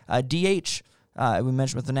their DH we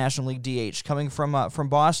mentioned with the National League DH coming from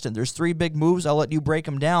Boston. There's 3 big moves. I'll let you break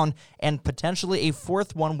them down, and potentially a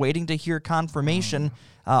 4th one waiting to hear confirmation.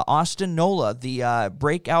 Austin Nola, the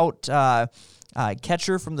breakout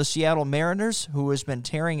catcher from the Seattle Mariners, who has been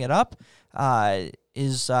tearing it up,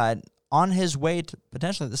 is on his way to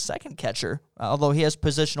potentially the 2nd catcher, although he has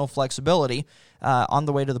positional flexibility, on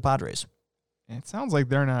the way to the Padres. It sounds like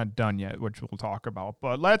they're not done yet, which we'll talk about.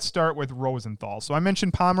 But let's start with Rosenthal. So I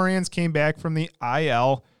mentioned Pomeranz came back from the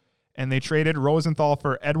IL, and they traded Rosenthal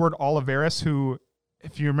for Edward Olivares, who,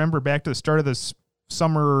 if you remember back to the start of this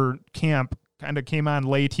summer camp, kind of came on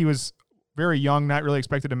late. He was very young, not really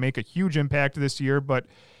expected to make a huge impact this year, but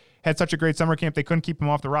had such a great summer camp, they couldn't keep him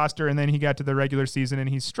off the roster, and then he got to the regular season, and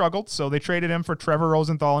he struggled. So they traded him for Trevor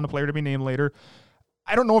Rosenthal, and a player to be named later.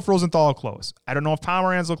 I don't know if Rosenthal will close. I don't know if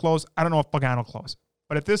Pomeranz will close. I don't know if Pagano will close.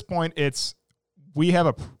 But at this point, the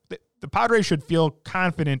Padres should feel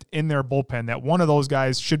confident in their bullpen that one of those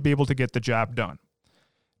guys should be able to get the job done.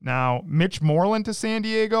 Now, Mitch Moreland to San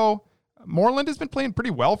Diego. Moreland has been playing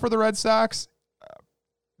pretty well for the Red Sox.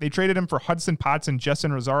 They traded him for Hudson Potts and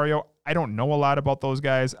Jessen Rosario. I don't know a lot about those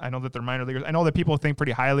guys. I know that they're minor leaguers. I know that people think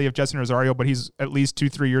pretty highly of Jessen Rosario, but he's at least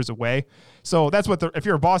 2-3 years away. So that's what if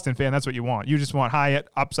you're a Boston fan, that's what you want. You just want high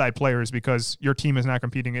upside players because your team is not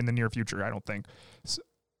competing in the near future, I don't think. So,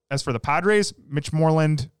 as for the Padres, Mitch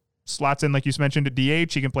Moreland slots in, like you mentioned, at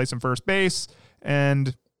DH. He can play some first base,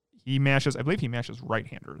 and I believe he mashes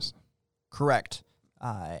right-handers. Correct.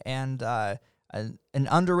 An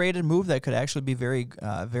underrated move that could actually be very,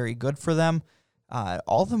 very good for them.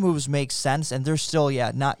 All the moves make sense, and they're still,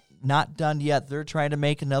 not done yet. They're trying to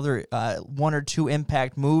make another 1 or 2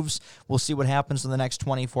 impact moves. We'll see what happens in the next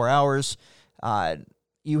 24 hours.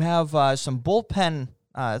 You have some bullpen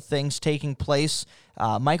things taking place.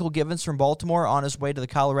 Michael Givens from Baltimore on his way to the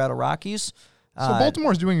Colorado Rockies. So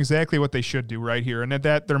Baltimore's doing exactly what they should do right here, and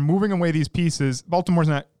that they're moving away these pieces.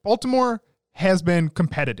 Baltimore has been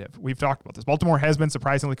competitive. We've talked about this. Baltimore has been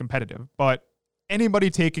surprisingly competitive, but anybody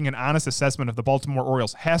taking an honest assessment of the Baltimore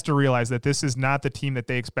Orioles has to realize that this is not the team that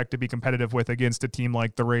they expect to be competitive with against a team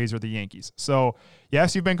like the Rays or the Yankees. So,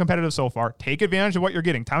 yes, you've been competitive so far. Take advantage of what you're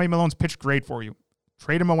getting. Tommy Milone's pitched great for you.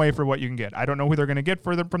 Trade him away for what you can get. I don't know who they're going to get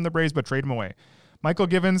from the Braves, but trade him away. Michael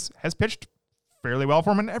Givens has pitched fairly well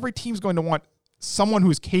for him, and every team's going to want someone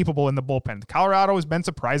who's capable in the bullpen. Colorado has been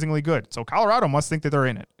surprisingly good, so Colorado must think that they're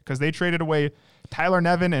in it because they traded away Tyler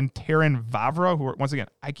Nevin and Terran Vavra, who are, once again,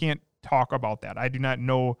 I can't talk about that. I do not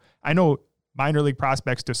know. I know minor league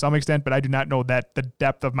prospects to some extent, but I do not know that the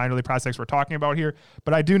depth of minor league prospects we're talking about here.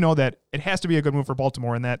 But I do know that it has to be a good move for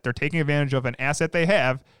Baltimore in that they're taking advantage of an asset they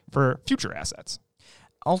have for future assets.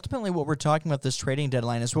 Ultimately, what we're talking about this trading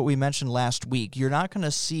deadline is what we mentioned last week. You're not going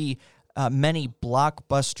to see many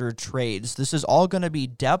blockbuster trades. This is all going to be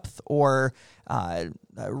depth or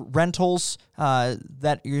rentals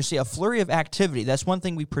that you see a flurry of activity. That's one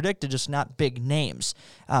thing we predicted, just not big names.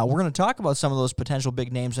 We're going to talk about some of those potential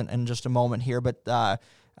big names in just a moment here, but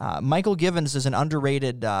Michael Givens is an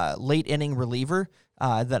underrated late inning reliever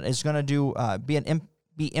that is going to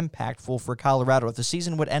be impactful for Colorado. If the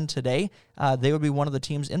season would end today, they would be one of the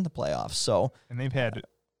teams in the playoffs. And they've had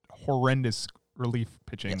horrendous relief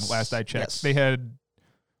pitching. Yes. Last I checked, yes. They had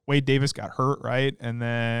Wade Davis got hurt, right? And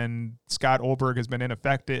then Scott Olberg has been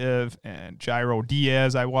ineffective, and Jairo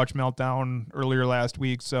Diaz, I watched meltdown earlier last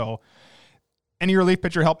week. So any relief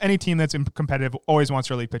pitcher help, any team that's competitive always wants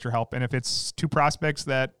relief pitcher help. And if it's 2 prospects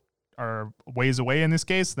that are ways away in this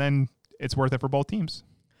case, then it's worth it for both teams.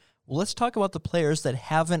 Well, let's talk about the players that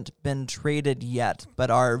haven't been traded yet, but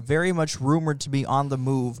are very much rumored to be on the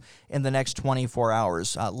move in the next 24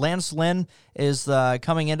 hours. Lance Lynn is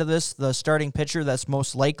coming into this, the starting pitcher that's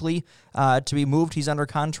most likely to be moved. He's under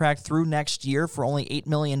contract through next year for only $8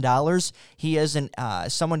 million. He is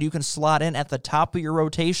someone you can slot in at the top of your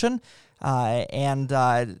rotation,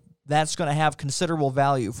 and that's going to have considerable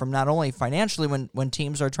value from not only financially when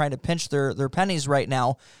teams are trying to pinch their pennies right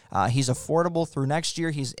now. He's affordable through next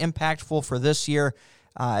year. He's impactful for this year.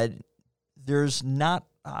 There's not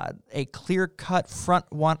a clear-cut front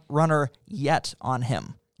runner yet on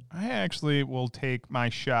him. I actually will take my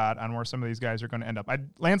shot on where some of these guys are going to end up.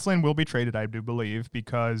 Lance Lynn will be traded, I do believe,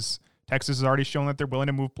 because Texas has already shown that they're willing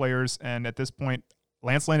to move players, and at this point,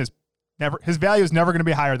 Lance Lynn his value is never going to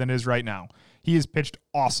be higher than it is right now. He has pitched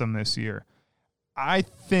awesome this year. I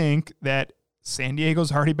think that San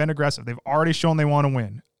Diego's already been aggressive. They've already shown they want to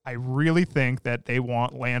win. I really think that they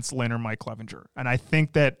want Lance Lynn or Mike Clevenger. And I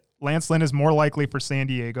think that Lance Lynn is more likely for San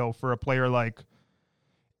Diego for a player like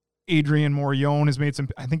Adrian Morion has made some.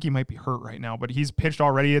 I think he might be hurt right now, but he's pitched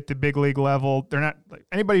already at the big league level. They're not like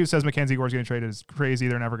anybody who says Mackenzie Gore is going to trade is crazy.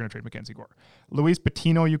 They're never going to trade Mackenzie Gore. Luis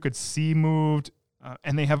Patino, you could see moved,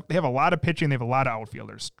 and they have a lot of pitching. They have a lot of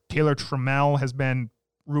outfielders. Taylor Trammell has been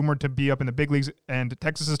rumored to be up in the big leagues, and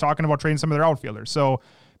Texas is talking about trading some of their outfielders. So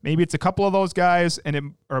maybe it's a couple of those guys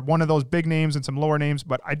or one of those big names and some lower names.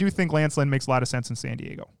 But I do think Lance Lynn makes a lot of sense in San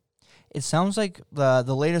Diego. It sounds like the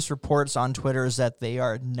latest reports on Twitter is that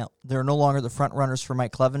they're no longer the front runners for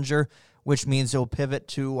Mike Clevenger, which means they'll pivot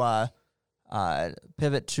to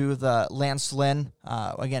the Lance Lynn.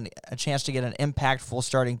 Again, a chance to get an impactful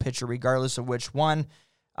starting pitcher, regardless of which one.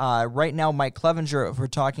 Right now, Mike Clevenger, if we're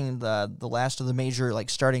talking the last of the major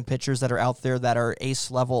starting pitchers that are out there that are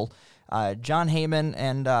ace level, John Heyman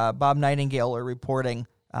and Bob Nightingale are reporting.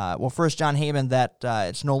 First, John Heyman, that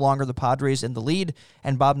it's no longer the Padres in the lead,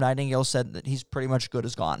 and Bob Nightingale said that he's pretty much good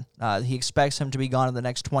as gone. He expects him to be gone in the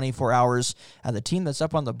next 24 hours. The team that's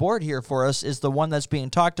up on the board here for us is the one that's being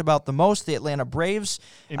talked about the most, the Atlanta Braves.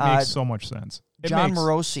 It makes so much sense. John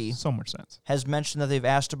Morosi so much sense. Has mentioned that they've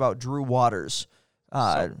asked about Drew Waters.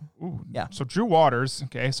 So Drew Waters,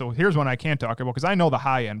 okay, so here's one I can't talk about because I know the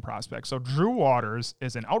high-end prospect. So Drew Waters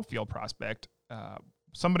is an outfield prospect,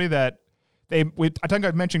 somebody that I think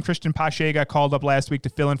I mentioned Christian Pache got called up last week to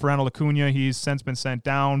fill in for Ronald Acuna. He's since been sent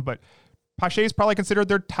down, but Pache is probably considered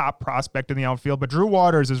their top prospect in the outfield, but Drew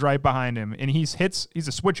Waters is right behind him, and he's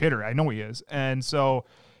a switch hitter. I know he is. And so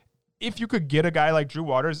if you could get a guy like Drew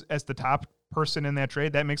Waters as the top person in that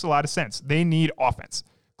trade, that makes a lot of sense. They need offense.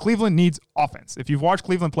 Cleveland needs offense. If you've watched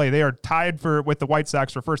Cleveland play, they are tied with the White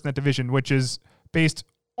Sox for first in that division, which is based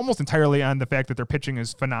almost entirely on the fact that their pitching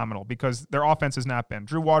is phenomenal because their offense has not been.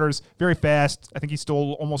 Drew Waters, very fast. I think he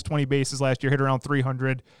stole almost 20 bases last year, hit around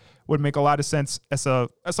 300. Would make a lot of sense as like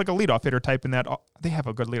a leadoff hitter type in that. They have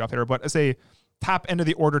a good leadoff hitter, but as a top end of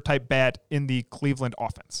the order type bat in the Cleveland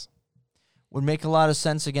offense. Would make a lot of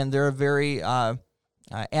sense. Again, they're a very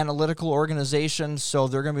analytical organization, so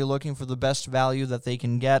they're going to be looking for the best value that they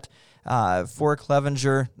can get for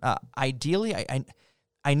Clevenger. Ideally,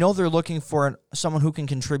 I know they're looking for someone who can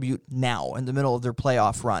contribute now in the middle of their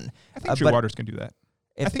playoff run. I think Drew Waters can do that.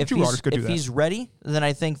 If he's ready, then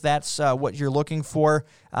I think that's what you're looking for.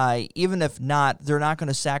 Even if not, they're not going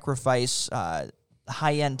to sacrifice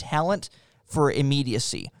high-end talent for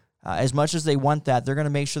immediacy. As much as they want that, they're going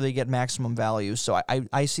to make sure they get maximum value. So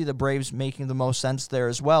I see the Braves making the most sense there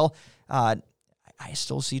as well. I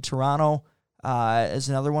still see Toronto as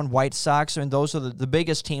another one. White Sox, I mean, those are the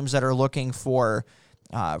biggest teams that are looking for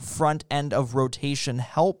front end of rotation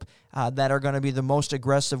help that are going to be the most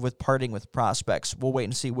aggressive with parting with prospects. We'll wait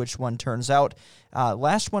and see which one turns out.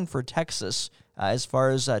 Last one for Texas, as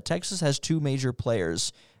far as Texas has two major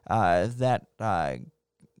players that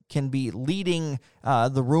can be leading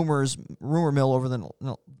the rumor mill over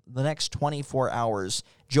the next 24 hours.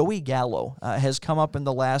 Joey Gallo has come up in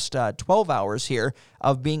the last 12 hours here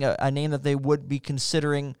of being a name that they would be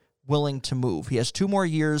considering willing to move. He has 2 more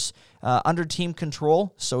years under team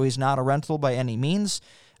control, so he's not a rental by any means.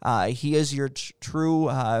 He is your true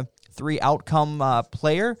 3-outcome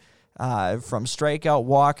player from strikeout,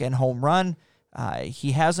 walk, and home run.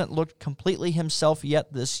 He hasn't looked completely himself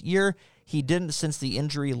yet this year. He didn't since the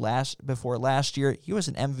injury before last year. He was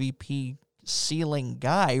an MVP ceiling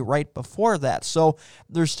guy right before that. So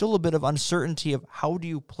there's still a bit of uncertainty of how do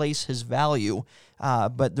you place his value.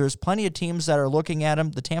 But there's plenty of teams that are looking at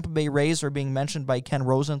him. The Tampa Bay Rays are being mentioned by Ken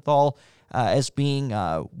Rosenthal as being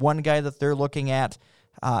one guy that they're looking at.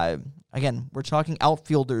 Again, we're talking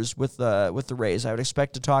outfielders with the Rays. I would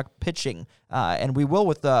expect to talk pitching, and we will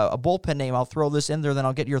with a bullpen name. I'll throw this in there, then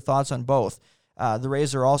I'll get your thoughts on both. The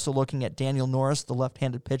Rays are also looking at Daniel Norris, the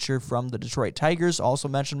left-handed pitcher from the Detroit Tigers, also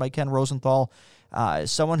mentioned by Ken Rosenthal,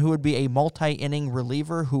 someone who would be a multi-inning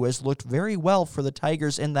reliever who has looked very well for the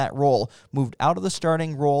Tigers in that role, moved out of the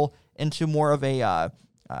starting role into more of a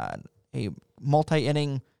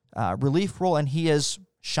multi-inning relief role, and he has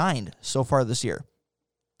shined so far this year.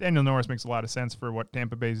 Daniel Norris makes a lot of sense for what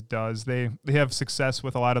Tampa Bay does. They have success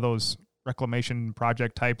with a lot of those reclamation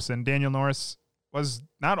project types, and Daniel Norris was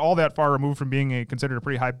not all that far removed from being considered a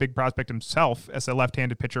pretty big prospect himself as a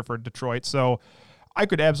left-handed pitcher for Detroit. So I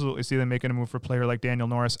could absolutely see them making a move for a player like Daniel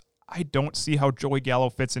Norris. I don't see how Joey Gallo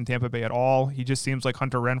fits in Tampa Bay at all. He just seems like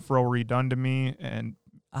Hunter Renfroe redone to me, and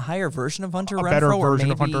a higher version of Hunter Renfroe, better version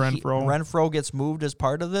or of Hunter Renfroe. Renfroe gets moved as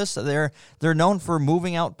part of this. They're known for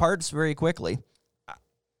moving out parts very quickly.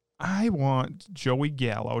 I want Joey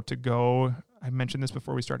Gallo to go. I mentioned this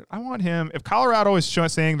before we started. I want him. If Colorado is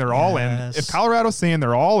saying they're all in, if Colorado's saying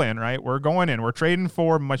they're all in, right, we're going in. We're trading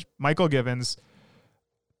for Michael Givens.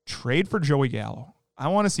 Trade for Joey Gallo. I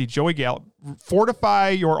want to see Joey Gallo fortify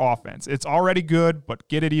your offense. It's already good, but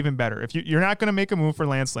get it even better. If you're not going to make a move for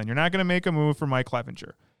Lance Lynn, you're not going to make a move for Mike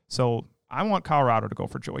Clevenger. So I want Colorado to go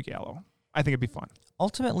for Joey Gallo. I think it'd be fun.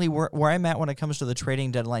 Ultimately, where I'm at when it comes to the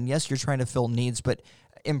trading deadline, yes, you're trying to fill needs, but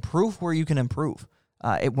improve where you can improve.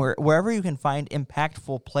 Wherever you can find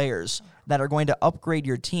impactful players that are going to upgrade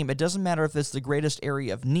your team, it doesn't matter if it's the greatest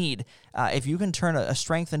area of need. If you can turn a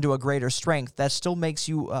strength into a greater strength, that still makes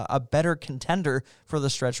you a better contender for the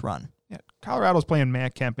stretch run. Yeah, Colorado's playing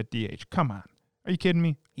Matt Kemp at DH. Come on. Are you kidding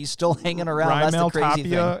me? He's still hanging around. That's the crazy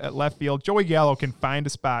thing. At left field. Joey Gallo can find a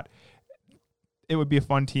spot. It would be a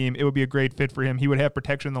fun team. It would be a great fit for him. He would have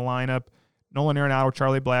protection in the lineup. Nolan Arenado,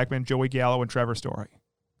 Charlie Blackmon, Joey Gallo, and Trevor Story.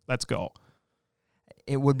 Let's go.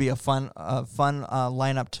 It would be a fun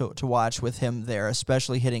lineup to watch with him there,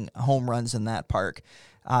 especially hitting home runs in that park.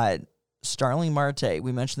 Starling Marte,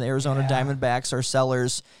 we mentioned the Arizona Diamondbacks are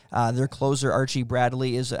sellers. Their closer, Archie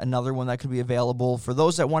Bradley, is another one that could be available. For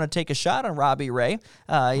those that want to take a shot on Robbie Ray,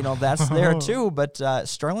 that's there too. But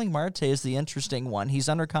Starling Marte is the interesting one. He's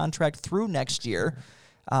under contract through next year.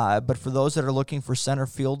 But for those that are looking for center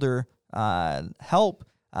fielder help,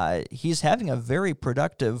 he's having a very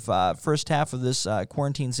productive first half of this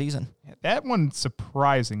quarantine season. That one's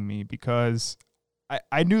surprising me because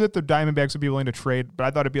I knew that the Diamondbacks would be willing to trade, but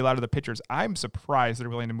I thought it'd be a lot of the pitchers. I'm surprised they're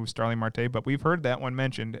willing to move Starling Marte, but we've heard that one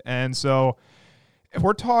mentioned. And so if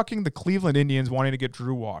we're talking the Cleveland Indians wanting to get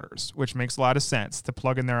Drew Waters, which makes a lot of sense to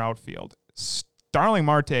plug in their outfield, Starling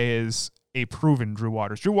Marte is a proven Drew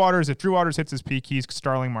Waters. If Drew Waters hits his peak, he's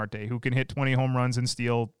Starling Marte, who can hit 20 home runs and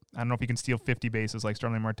steal, I don't know if he can steal 50 bases like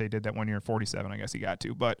Starling Marte did that one year, 47, I guess he got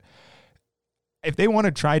to. But if they want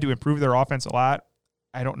to try to improve their offense a lot,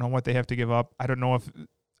 I don't know what they have to give up. I don't know if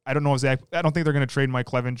Zach. I don't think they're going to trade Mike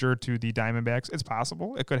Clevenger to the Diamondbacks. It's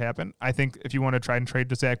possible. It could happen. I think if you want to try and trade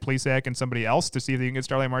to Zach Plesac and somebody else to see if they can get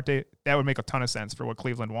Starling Marte, that would make a ton of sense for what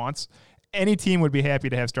Cleveland wants. Any team would be happy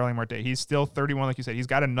to have Starling Marte. He's still 31, like you said. He's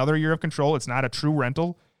got another year of control. It's not a true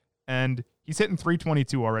rental, and he's hitting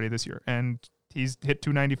 322 already this year, and he's hit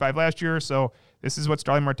 295 last year. So this is what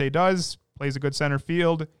Starling Marte does: plays a good center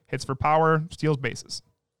field, hits for power, steals bases.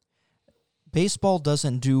 Baseball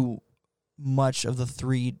doesn't do much of the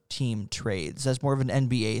 3-team trades. That's more of an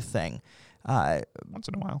NBA thing. Once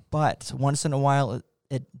in a while. But once in a while,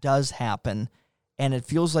 it does happen, and it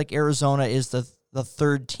feels like Arizona is the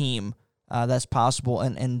third team that's possible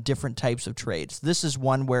in different types of trades. This is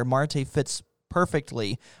one where Marte fits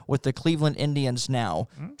perfectly with the Cleveland Indians now.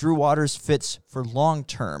 Mm-hmm. Drew Waters fits for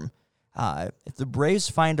long-term. If the Braves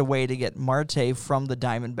find a way to get Marte from the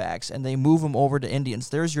Diamondbacks and they move him over to Indians,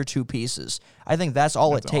 there's your two pieces. I think that's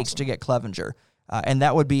all it takes to get Clevenger. And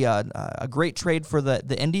that would be a great trade for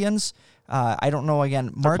the Indians. I don't know,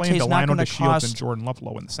 again, Marte's not going to cost... and Jordan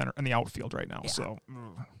Luplow in the center in the outfield right now. Yeah. So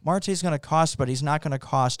Marte's going to cost, but he's not going to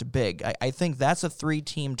cost big. I think that's a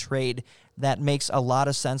 3-team trade that makes a lot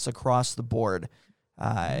of sense across the board.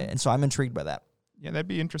 And so I'm intrigued by that. Yeah, that'd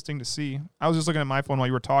be interesting to see. I was just looking at my phone while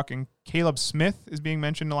you were talking. Caleb Smith is being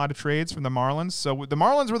mentioned in a lot of trades from the Marlins. So the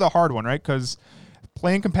Marlins were the hard one, right? Because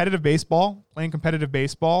playing competitive baseball,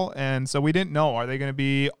 and so we didn't know, are they going to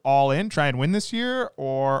be all in, try and win this year,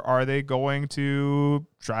 or are they going to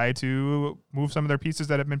try to move some of their pieces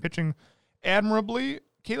that have been pitching admirably?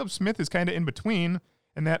 Caleb Smith is kind of in between,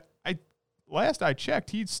 and that last I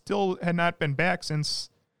checked, he still had not been back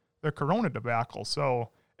since the Corona debacle. So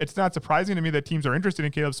it's not surprising to me that teams are interested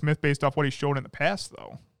in Caleb Smith based off what he's shown in the past,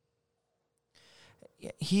 though.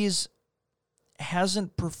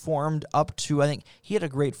 Hasn't performed up to, I think he had a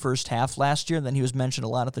great first half last year, and then he was mentioned a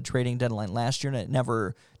lot at the trading deadline last year, and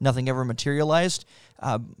nothing ever materialized.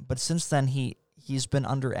 But since then, he's been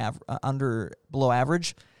below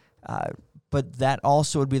average. But that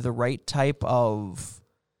also would be the right type of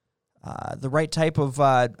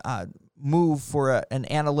move for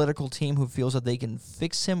an analytical team who feels that they can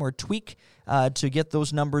fix him or tweak to get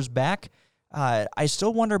those numbers back. I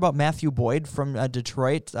still wonder about Matthew Boyd from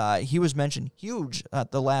Detroit. He was mentioned huge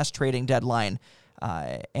at the last trading deadline,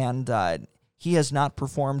 and he has not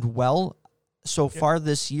performed well so far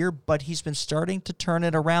this year, but he's been starting to turn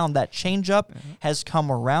it around. That changeup has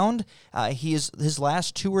come around. His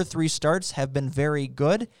last 2 or 3 starts have been very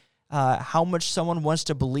good. How much someone wants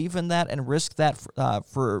to believe in that and risk that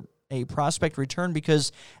for a prospect return,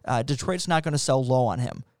 because Detroit's not going to sell low on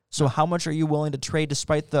him. So how much are you willing to trade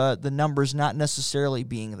despite the numbers not necessarily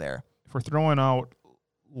being there? If we're throwing out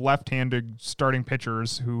left-handed starting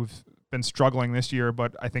pitchers who've been struggling this year,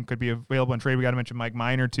 but I think could be available in trade, we got to mention Mike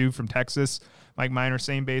Minor, too, from Texas. Mike Minor,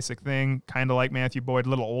 same basic thing, kind of like Matthew Boyd, a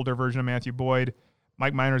little older version of Matthew Boyd.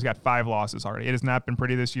 Mike Minor's got 5 losses already. It has not been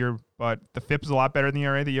pretty this year, but the FIP is a lot better than the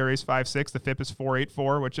ERA. The ERA is 5.6. The FIP is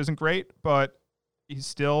 4.84, which isn't great, but he's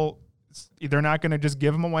still – they're not going to just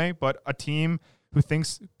give him away, but a team who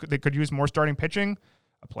thinks they could use more starting pitching,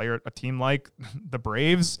 a team like the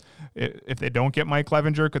Braves, if they don't get Mike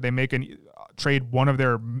Clevenger, could they make trade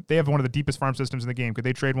they have one of the deepest farm systems in the game. Could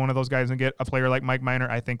they trade one of those guys and get a player like Mike Minor?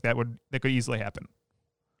 I think that could easily happen.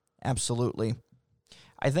 Absolutely.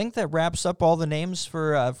 I think that wraps up all the names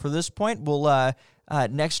for this point. We'll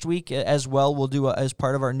next week as well, we'll do as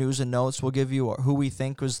part of our news and notes, we'll give you who we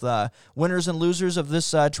think was the winners and losers of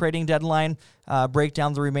this trading deadline, break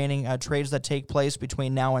down the remaining trades that take place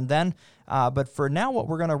between now and then. But for now, what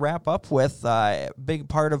we're going to wrap up with, a big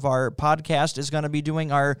part of our podcast is going to be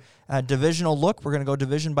doing our divisional look. We're going to go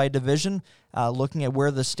division by division, looking at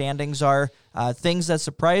where the standings are, things that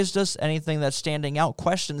surprised us, anything that's standing out,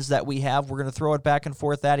 questions that we have. We're going to throw it back and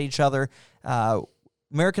forth at each other.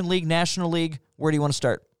 American League, National League, where do you want to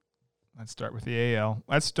start? Let's start with the AL.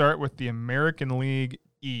 Let's start with the American League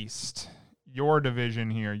East. Your division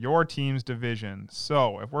here, your team's division.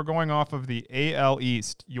 So if we're going off of the AL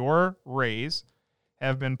East, your Rays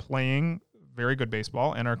have been playing very good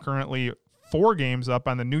baseball and are currently 4 games up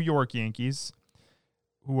on the New York Yankees,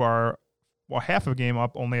 who are half a game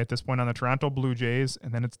up only at this point on the Toronto Blue Jays,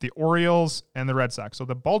 and then it's the Orioles and the Red Sox. So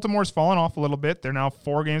the Baltimore's fallen off a little bit. They're now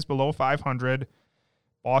 4 games below 500.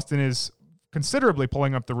 Boston is considerably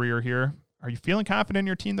pulling up the rear here. Are you feeling confident in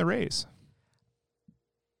your team, the Rays?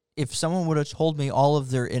 If someone would have told me all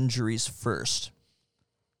of their injuries first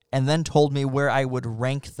and then told me where I would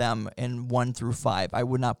rank them in 1 through 5, I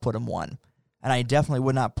would not put them 1. And I definitely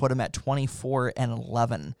would not put them at 24 and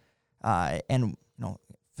 11 and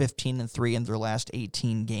 15 and 3 in their last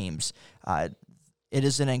 18 games. It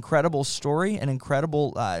is an incredible story, an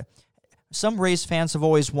incredible some Rays fans have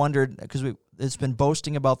always wondered, because it's been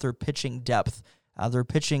boasting about their pitching depth, their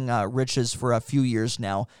pitching riches for a few years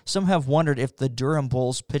now. Some have wondered if the Durham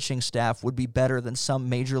Bulls pitching staff would be better than some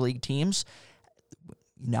major league teams.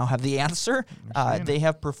 You now have the answer. They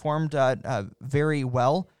have performed very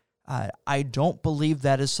well. I don't believe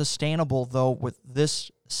that is sustainable, though, with this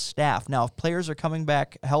staff. Now, if players are coming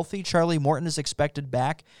back healthy, Charlie Morton is expected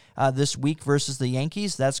back this week versus the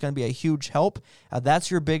Yankees. That's going to be a huge help.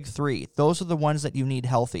 That's your big 3. Those are the ones that you need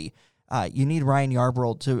healthy. You need Ryan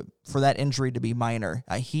Yarbrough for that injury to be minor.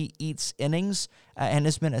 He eats innings and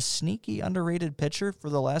has been a sneaky underrated pitcher for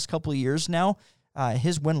the last couple of years now.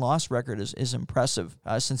 His win-loss record is impressive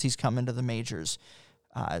since he's come into the majors.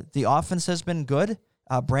 The offense has been good.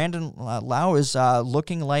 Brandon Lau is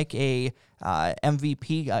looking like a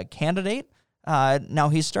MVP candidate. Now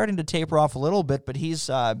he's starting to taper off a little bit, but he's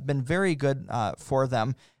been very good for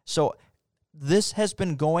them. So this has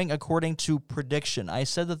been going according to prediction. I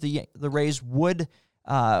said that the Rays would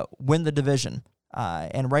win the division,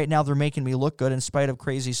 and right now they're making me look good in spite of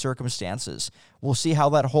crazy circumstances. We'll see how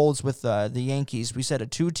that holds with the Yankees. We said a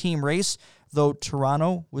 2-team race, though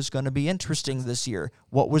Toronto was going to be interesting this year.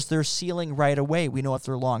 What was their ceiling right away? We know what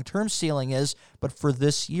their long-term ceiling is, but for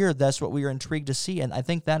this year, that's what we are intrigued to see, and I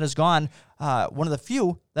think that has gone one of the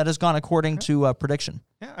few that has gone according to prediction.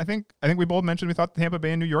 Yeah, I think we both mentioned we thought Tampa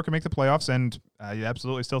Bay and New York would make the playoffs, and you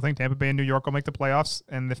absolutely still think Tampa Bay and New York will make the playoffs.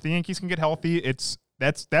 And if the Yankees can get healthy,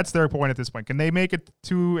 that's their point at this point. Can they make it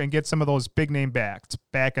to and get some of those big name backs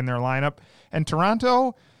back in their lineup? And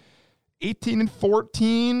Toronto,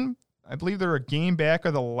 18-14. I believe they're a game back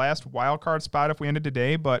of the last wild card spot if we ended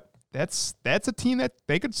today, but that's a team that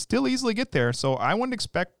they could still easily get there. So I wouldn't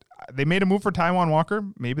expect they made a move for Taijuan Walker.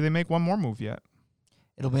 Maybe they make one more move yet.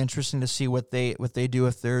 It'll be interesting to see what they do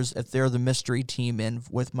if they're the mystery team in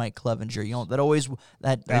with Mike Clevenger.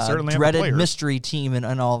 That dreaded mystery team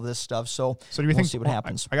and all this stuff. So do you think? See what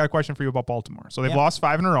happens. I got a question for you about Baltimore. So they've lost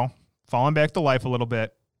 5 in a row, fallen back to life a little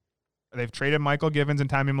bit. They've traded Michael Givens and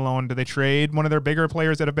Tommy Malone. Do they trade one of their bigger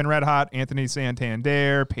players that have been red hot? Anthony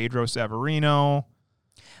Santander, Pedro Severino.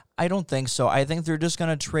 I don't think so. I think they're just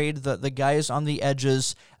going to trade the guys on the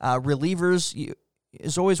edges. Relievers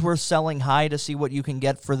is always worth selling high to see what you can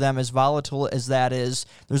get for them, as volatile as that is.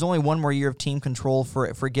 There's only one more year of team control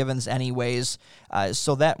for Givens anyways,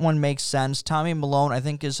 so that one makes sense. Tommy Malone, I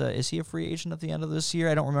think, is he a free agent at the end of this year?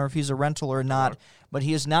 I don't remember if he's a rental or not, but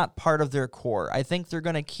he is not part of their core. I think they're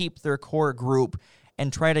going to keep their core group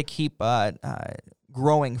and try to keep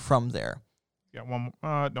growing from there. Yeah,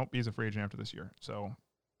 nope, he's a free agent after this year, so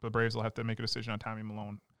the Braves will have to make a decision on Tommy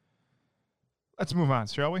Malone. Let's move on,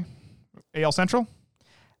 shall we? AL Central?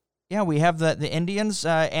 Yeah, we have the Indians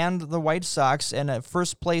and the White Sox in a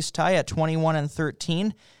first-place tie at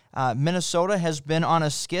 21-13. Minnesota has been on a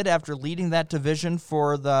skid after leading that division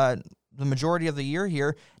for the the majority of the year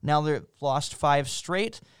here. Now they've lost 5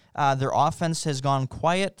 straight. Their offense has gone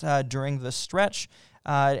quiet during the stretch.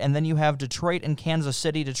 And then you have Detroit and Kansas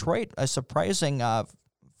City. Detroit, a surprising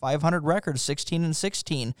 500 record,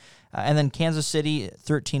 16-16. And then Kansas City,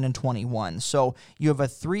 13-21. So you have a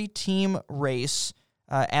 3-team race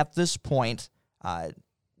at this point.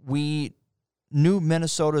 We knew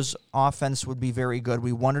Minnesota's offense would be very good.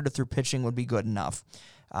 We wondered if their pitching would be good enough.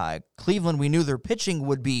 Cleveland, we knew their pitching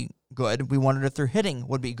would be good. We wondered if their hitting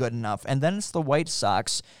would be good enough. And then it's the White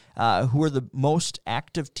Sox, who are the most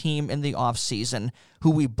active team in the offseason,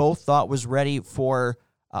 who we both thought was ready for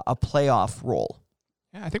a playoff role.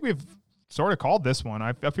 Yeah, I think we've sort of called this one.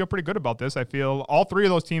 I feel pretty good about this. I feel all 3 of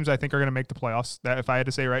those teams I think are going to make the playoffs. That if I had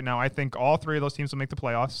to say right now, I think all 3 of those teams will make the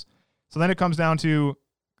playoffs. So then it comes down to,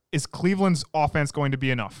 is Cleveland's offense going to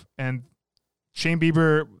be enough? And Shane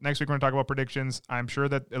Bieber, next week we're going to talk about predictions. I'm sure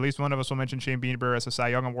that at least one of us will mention Shane Bieber as a Cy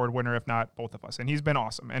Young Award winner, if not both of us. And he's been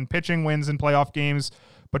awesome. And pitching wins in playoff games,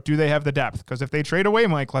 but do they have the depth? Because if they trade away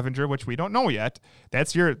Mike Clevinger, which we don't know yet,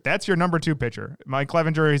 that's your number 2 pitcher. Mike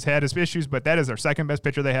Clevinger has had his issues, but that is their second best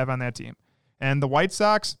pitcher they have on that team. And the White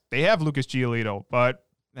Sox, they have Lucas Giolito,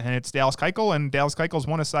 and it's Dallas Keuchel, and Dallas Keuchel's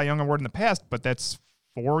won a Cy Young Award in the past, but that's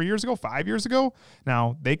 5 years ago.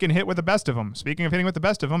 Now, they can hit with the best of them. Speaking of hitting with the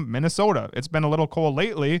best of them, Minnesota. It's been a little cold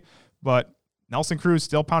lately, but Nelson Cruz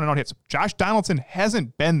still pounding out hits. Josh Donaldson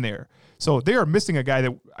hasn't been there. So they are missing a guy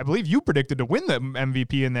that I believe you predicted to win the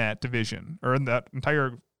MVP in that division, or in that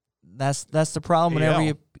entire. That's the problem.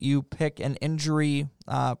 Whenever you pick an injury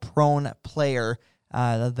prone player,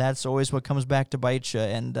 that's always what comes back to bite you.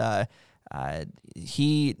 And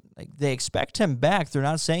they expect him back. They're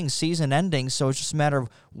not saying season ending, so it's just a matter of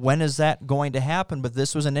when is that going to happen. But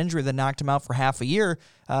this was an injury that knocked him out for half a year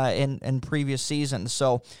in previous seasons.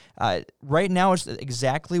 So right now it's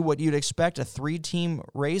exactly what you'd expect, a 3-team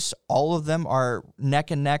race. All of them are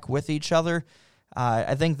neck and neck with each other.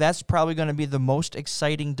 I think that's probably going to be the most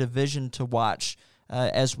exciting division to watch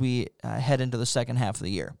as we head into the second half of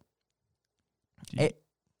the year.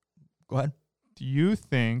 Go ahead. Do you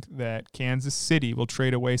think that Kansas City will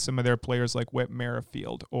trade away some of their players like Whit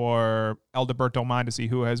Merrifield or Alberto Mondesi,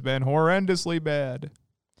 who has been horrendously bad?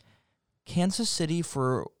 Kansas City,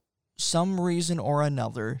 for some reason or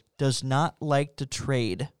another, does not like to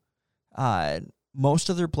trade most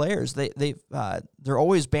of their players. They're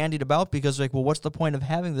always bandied about because, like, well, what's the point of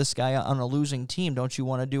having this guy on a losing team? Don't you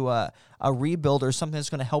want to do a rebuild or something that's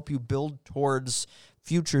going to help you build towards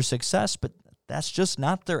future success? But that's just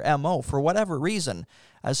not their MO for whatever reason.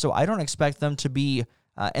 So I don't expect them to be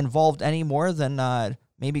involved any more than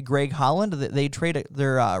maybe Greg Holland. They trade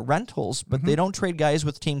their rentals, but they don't trade guys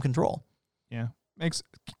with team control. Yeah.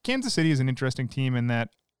 Kansas City is an interesting team in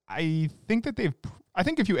that I think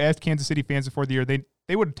if you asked Kansas City fans before the year, they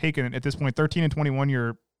would have taken it at this point, 13-21,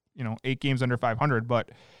 you're 8 games under 500, but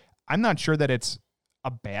I'm not sure that it's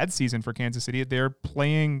a bad season for Kansas City. They're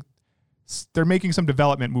making some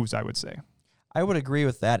development moves, I would say. I would agree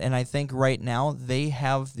with that, and I think right now they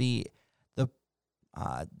have the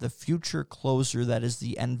future closer that is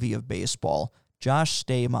the envy of baseball. Josh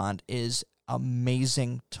Stamont is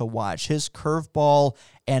amazing to watch. His curveball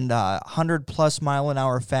and 100+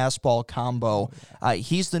 mile-an-hour fastball combo,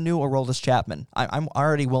 he's the new Aroldis Chapman. I'm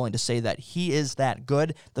already willing to say that. He is that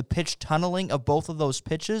good. The pitch tunneling of both of those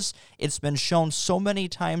pitches, it's been shown so many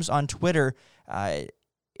times on Twitter.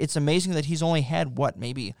 It's amazing that he's only had,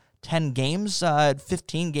 maybe 10 games,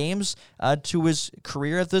 15 games to his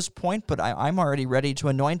career at this point, but I'm already ready to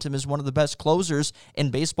anoint him as one of the best closers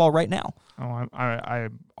in baseball right now. Oh,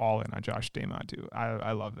 I'm all in on Josh Stamont, too.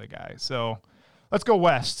 I love the guy. So let's go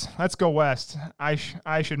west.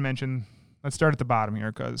 I should mention, let's start at the bottom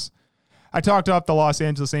here, because I talked up the Los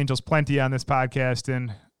Angeles Angels plenty on this podcast,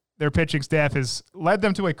 and their pitching staff has led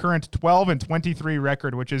them to a current 12-23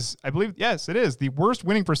 record, which is, I believe, yes, it is the worst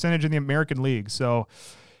winning percentage in the American League. So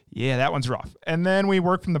yeah, that one's rough. And then we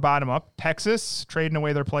work from the bottom up. Texas, trading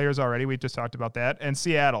away their players already. We just talked about that. And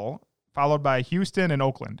Seattle, followed by Houston and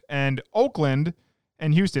Oakland. And Oakland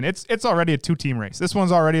and Houston, it's already a 2-team race. This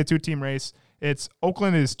one's already a 2-team race.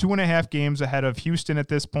 Oakland is 2.5 games ahead of Houston at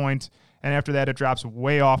this point, and after that it drops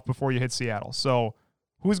way off before you hit Seattle. So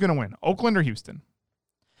who's going to win, Oakland or Houston?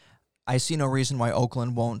 I see no reason why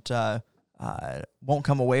Oakland won't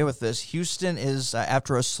come away with this. Houston is,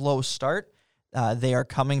 after a slow start, they are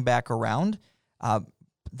coming back around.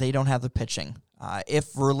 They don't have the pitching.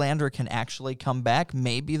 If Verlander can actually come back,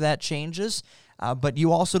 maybe that changes. But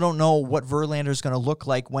you also don't know what Verlander is going to look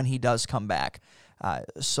like when he does come back.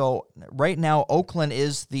 So right now, Oakland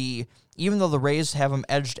is even though the Rays have him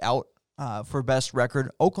edged out for best record,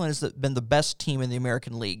 Oakland has been the best team in the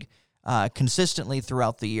American League consistently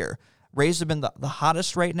throughout the year. Rays have been the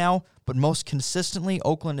hottest right now, but most consistently,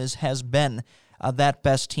 Oakland has been that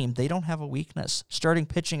best team. They don't have a weakness. Starting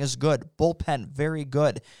pitching is good. Bullpen, very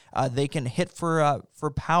good. They can hit for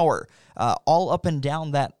power, all up and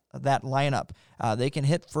down that lineup. They can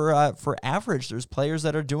hit for average. There's players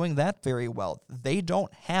that are doing that very well. They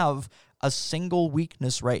don't have a single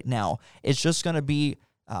weakness right now. It's just going to be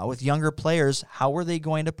with younger players, how are they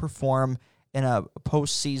going to perform in a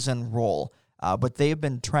postseason role? But they've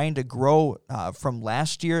been trying to grow from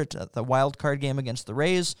last year to the wild card game against the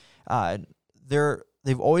Rays.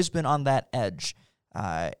 They've always been on that edge,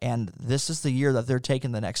 and this is the year that they're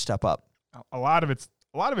taking the next step up. A lot of it's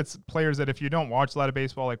players that if you don't watch a lot of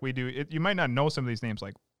baseball like we do, you might not know some of these names.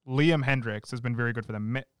 Like Liam Hendricks has been very good for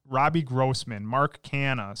them. Robbie Grossman, Mark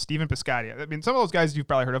Canha, Steven Piscotty. I mean, some of those guys you've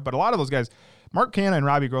probably heard of, but a lot of those guys, Mark Canha and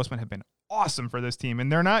Robbie Grossman, have been awesome for this team.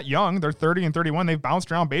 And they're not young. They're 30 and 31. They've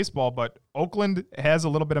bounced around baseball, but Oakland has a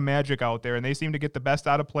little bit of magic out there, and they seem to get the best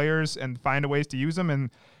out of players and find ways to use them. And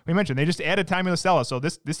we mentioned they just added Tommy La Stella. So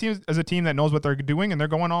this team is a team that knows what they're doing, and they're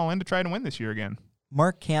going all in to try to win this year again.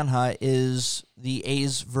 Mark Canha is the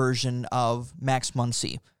A's version of Max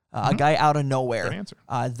Muncy. A guy out of nowhere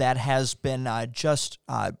that has been just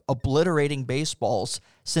obliterating baseballs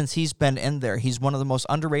since he's been in there. He's one of the most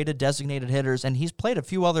underrated designated hitters, and he's played a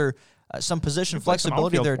few other some position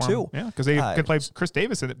flexibility there too. Yeah, because they can play Chris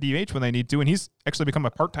Davis at DH when they need to, and he's actually become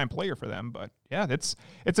a part-time player for them. But yeah, it's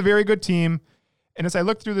a very good team. And as I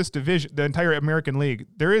look through this division, the entire American League,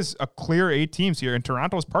 there is a clear 8 teams here, and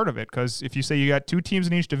Toronto's part of it. Because if you say you got 2 teams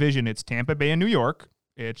in each division, it's Tampa Bay and New York.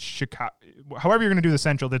 It's Chicago. However you're going to do the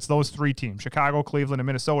Central, it's those 3 teams: Chicago, Cleveland, and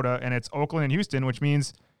Minnesota, and it's Oakland and Houston, which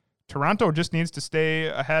means Toronto just needs to stay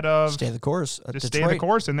ahead of stay the course. Stay the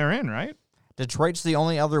course, and they're in, right? Detroit's the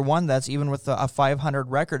only other one that's even with a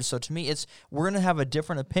 500 record. So to me, we're going to have a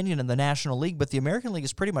different opinion in the National League, but the American League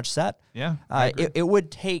is pretty much set. Yeah, it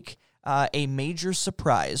would take a major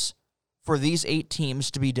surprise for these 8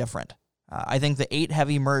 teams to be different. I think the 8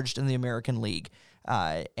 have emerged in the American League.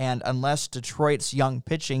 And unless Detroit's young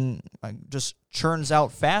pitching just churns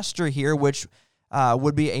out faster here, which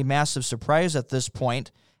would be a massive surprise at this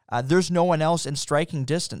point, there's no one else in striking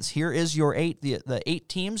distance. Here is your 8, the 8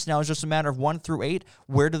 teams. Now it's just a matter of 1 through 8.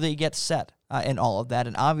 Where do they get set in all of that?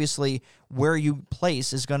 And obviously, where you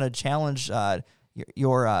place is going to challenge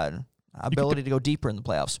your ability to go deeper in the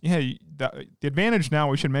playoffs. Yeah, the advantage now,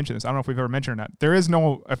 we should mention this. I don't know if we've ever mentioned it or not. There is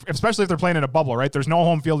no, especially if they're playing in a bubble, right? There's no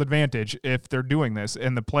home field advantage if they're doing this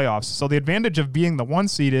in the playoffs. So the advantage of being the 1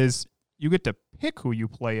 seed is you get to pick who you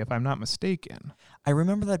play, if I'm not mistaken. I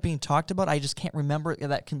remember that being talked about. I just can't remember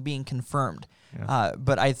that being confirmed. Yeah.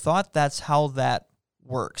 But I thought that's how that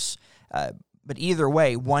works. But either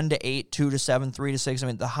way, 1 to 8, 2 to 7, 3 to 6. I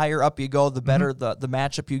mean, the higher up you go, the better the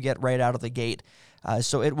matchup you get right out of the gate.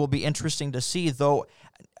 So it will be interesting to see, though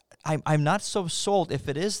I'm not so sold if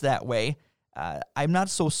it is that way. I'm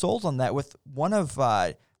not so sold on that with one of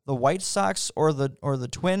the White Sox or the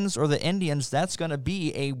Twins or the Indians. That's going to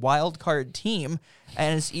be a wild card team,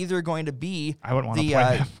 and it's either going to be I wouldn't want to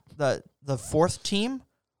play the 4th team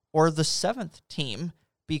or the 7th team,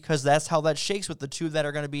 because that's how that shakes with the 2 that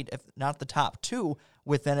are going to be, if not the top 2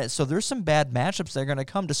 within it. So there's some bad matchups that are going to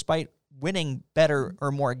come despite winning better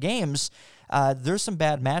or more games. There's some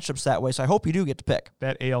bad matchups that way, so I hope you do get to pick.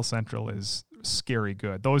 That AL Central is scary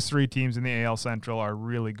good. Those 3 teams in the AL Central are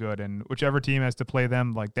really good, and whichever team has to play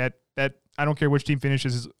them, like that I don't care which team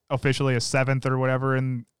finishes officially a 7th or whatever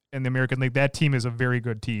in the American League, that team is a very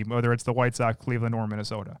good team, whether it's the White Sox, Cleveland, or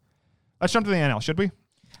Minnesota. Let's jump to the NL, should we?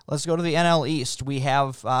 Let's go to the NL East. We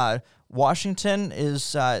have Washington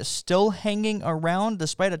is still hanging around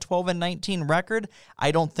despite a 12-19 record.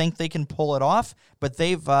 I don't think they can pull it off, but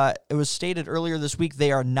they've. It was stated earlier this week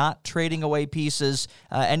they are not trading away pieces.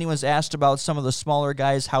 Anyone's asked about some of the smaller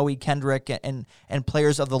guys, Howie Kendrick and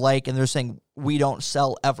players of the like, and they're saying we don't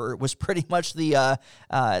sell ever. It was pretty much the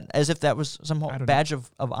as if that was some badge of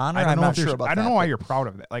honor. I'm not sure about that. I don't know why you're proud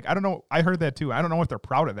of that. Like, I don't know. I heard that too. I don't know if they're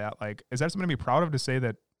proud of that. Like, is that something to be proud of, to say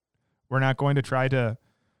that we're not going to try to?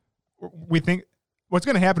 We think what's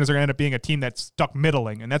going to happen is they're going to end up being a team that's stuck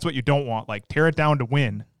middling, and that's what you don't want. Like, tear it down to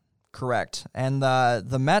win. Correct. And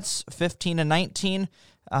the Mets 15-19,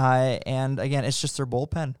 and again, it's just their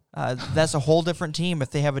bullpen. That's a whole different team if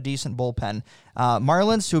they have a decent bullpen.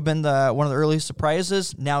 Marlins, who've been one of the early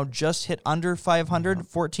surprises, now just hit under 500,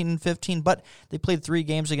 14-15, but they played 3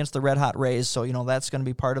 games against the Red Hot Rays, so that's going to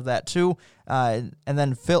be part of that too. And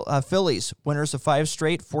then Phillies, winners of 5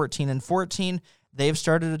 straight, 14-14. they've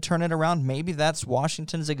started to turn it around. Maybe that's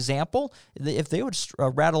Washington's example. If they would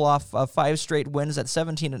rattle off 5 straight wins at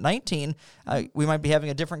 17-19, we might be having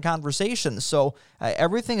a different conversation. So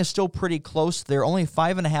everything is still pretty close. They're only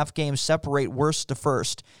 5.5 games separate worst to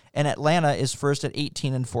first, and Atlanta is first at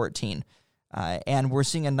 18-14. And we're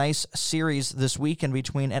seeing a nice series this weekend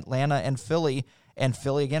between Atlanta and Philly. And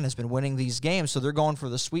Philly, again, has been winning these games, so they're going for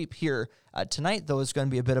the sweep here. Tonight, though, is going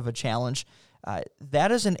to be a bit of a challenge.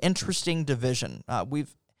 That is an interesting division.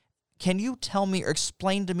 Can you tell me or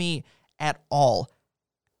explain to me at all,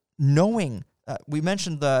 knowing, we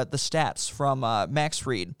mentioned the stats from Max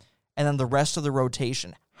Fried and then the rest of the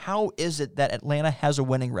rotation, how is it that Atlanta has a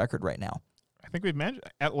winning record right now? I think we've mentioned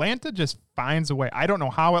Atlanta just finds a way. I don't know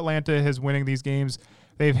how Atlanta is winning these games.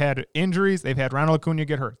 They've had injuries. They've had Ronald Acuna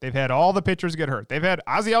get hurt. They've had all the pitchers get hurt. They've had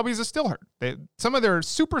Ozzie Albies is still hurt. Some of their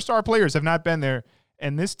superstar players have not been there,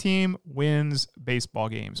 and this team wins baseball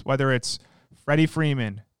games, whether it's Freddie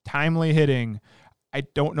Freeman, timely hitting. I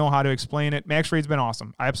don't know how to explain it. Max Fried's been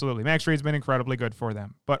awesome. Absolutely. Max Fried's been incredibly good for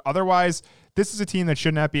them. But otherwise, this is a team that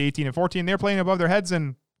should not be 18-14. They're playing above their heads,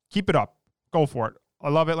 and keep it up. Go for it. I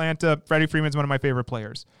love Atlanta. Freddie Freeman's one of my favorite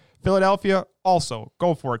players. Philadelphia, also,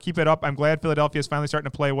 go for it. Keep it up. I'm glad Philadelphia is finally starting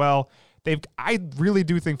to play well. I really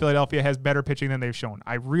do think Philadelphia has better pitching than they've shown.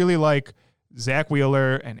 I really like Zach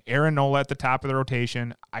Wheeler and Aaron Nola at the top of the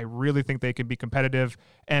rotation. I really think they can be competitive.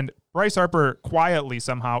 And Bryce Harper quietly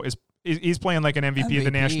somehow he's playing like an MVP in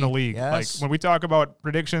the National League. Yes. Like when we talk about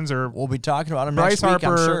predictions, or we'll be talking about him Bryce next week,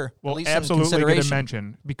 Harper I'm sure. will absolutely get a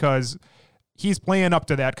mention because he's playing up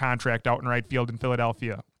to that contract out in right field in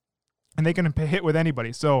Philadelphia. And they can hit with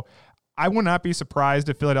anybody. So I would not be surprised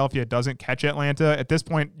if Philadelphia doesn't catch Atlanta. At this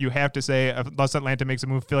point, you have to say, unless Atlanta makes a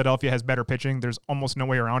move, Philadelphia has better pitching. There's almost no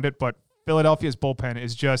way around it. But Philadelphia's bullpen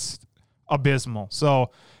is just abysmal.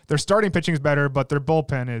 So their starting pitching is better, but their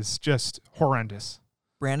bullpen is just horrendous.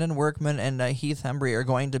 Brandon Workman and Heath Hembry are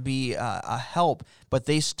going to be a help, but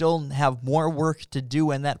they still have more work to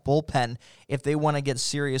do in that bullpen if they want to get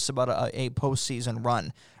serious about a postseason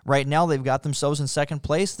run. Right now, they've got themselves in second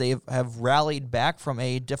place. They have rallied back from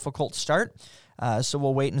a difficult start, so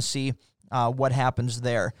we'll wait and see what happens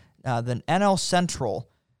there. Then NL Central,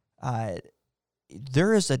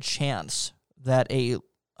 there is a chance that a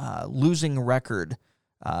losing record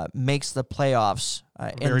makes the playoffs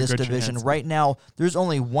in this division. Chance. Right now, there's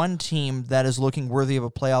only one team that is looking worthy of a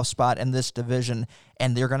playoff spot in this division,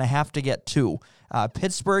 and they're going to have to get 2.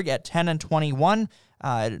 Pittsburgh at 10-21,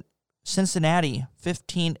 Cincinnati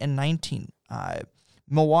 15-19,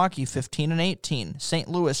 Milwaukee 15-18, St.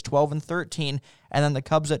 Louis 12-13, and then the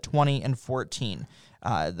Cubs at 20-14.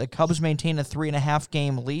 The Cubs maintain a 3.5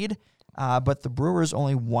 game lead. But the Brewers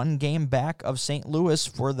only 1 game back of St. Louis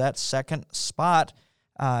for that second spot.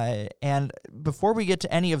 And before we get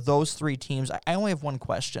to any of those 3 teams, I only have one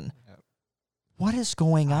question. What is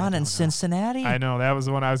going on in Cincinnati? I know. That was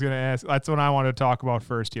the one I was going to ask. That's what I wanted to talk about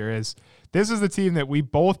first here. This is the team that we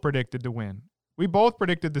both predicted to win. We both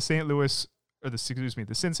predicted the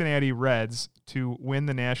Cincinnati Reds to win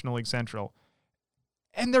the National League Central.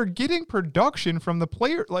 And they're getting production from the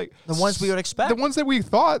player, like the ones we would expect. The ones that we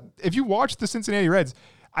thought, if you watch the Cincinnati Reds,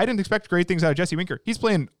 I didn't expect great things out of Jesse Winker. He's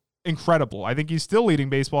playing incredible. I think he's still leading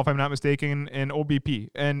baseball, if I'm not mistaken, in OBP.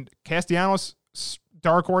 And Castellanos,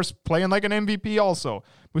 dark horse, playing like an MVP also.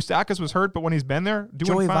 Moustakas was hurt, but when he's been there,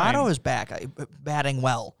 doing fine. Joey Votto is back, batting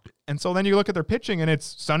well. And so then you look at their pitching, and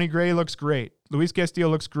it's Sonny Gray looks great. Luis Castillo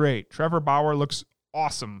looks great. Trevor Bauer looks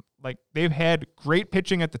awesome. Like, they've had great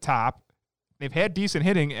pitching at the top. They've had decent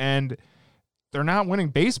hitting, and they're not winning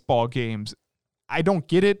baseball games. I don't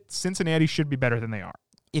get it. Cincinnati should be better than they are.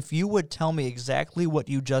 If you would tell me exactly what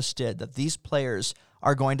you just did, that these players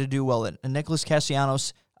are going to do well, and Nicholas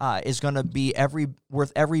Castellanos is going to be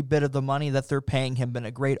worth every bit of the money that they're paying him, been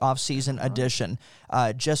a great offseason addition.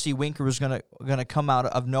 Jesse Winker was going to come out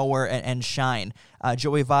of nowhere and shine.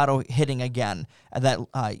 Joey Votto hitting again.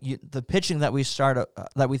 The pitching that we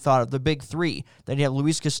thought of, the big 3, then you have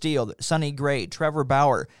Luis Castillo, Sonny Gray, Trevor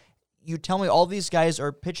Bauer. You tell me all these guys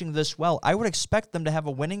are pitching this well. I would expect them to have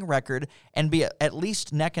a winning record and be at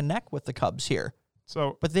least neck and neck with the Cubs here.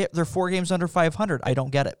 But they're 4 games under 500. I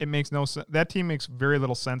don't get it. It makes no sense. That team makes very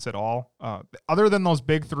little sense at all. Other than those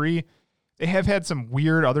big 3, they have had some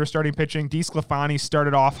weird other starting pitching. DeSclafani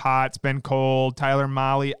started off hot. It's been cold. Tyler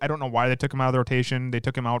Mahle, I don't know why they took him out of the rotation. They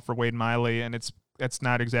took him out for Wade Miley, and it's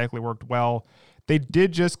not exactly worked well. They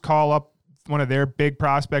did just call up one of their big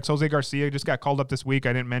prospects. Jose Garcia just got called up this week.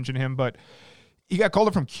 I didn't mention him, but he got called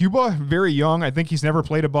up from Cuba, very young. I think he's never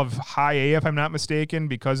played above high A, if I'm not mistaken,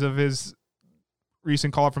 because of his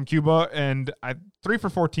recent call up from Cuba, and 3 for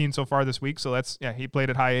 14 so far this week. So he played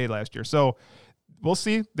at high A last year. So we'll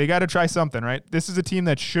see. They got to try something, right? This is a team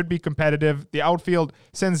that should be competitive. The outfield,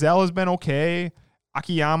 Senzel has been okay.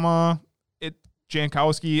 Akiyama,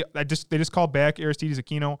 Jankowski. They just called back Aristides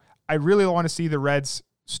Aquino. I really want to see the Reds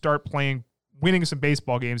start winning some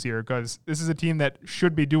baseball games here, because this is a team that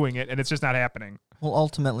should be doing it, and it's just not happening. Well,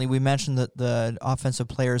 ultimately, we mentioned that the offensive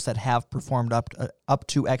players that have performed up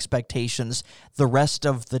to expectations, the rest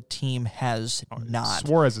of the team has not.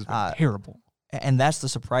 Suarez has been terrible. And that's the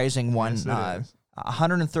surprising one. Yes, it is.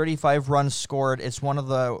 135 runs scored. It's one of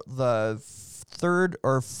the third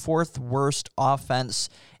or fourth worst offense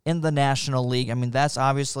in the National League. I mean, that's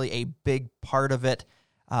obviously a big part of it,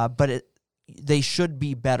 but they should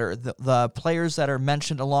be better. The players that are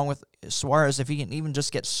mentioned, along with Suarez, if he can even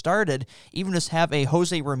just get started, even just have a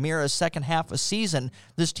Jose Ramirez second half a season,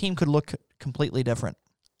 this team could look completely different.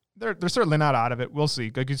 They're certainly not out of it. We'll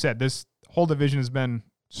see. Like you said, this whole division has been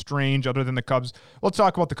strange other than the Cubs. We'll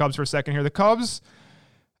talk about the Cubs for a second here. The Cubs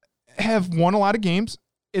have won a lot of games.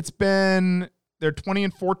 They're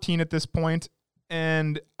 20-14 at this point,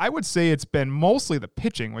 and I would say it's been mostly the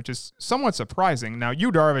pitching, which is somewhat surprising. Now,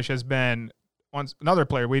 Yu Darvish has been another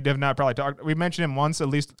player we have not probably talked. We mentioned him once, at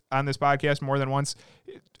least on this podcast, more than once.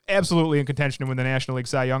 Absolutely in contention to win the National League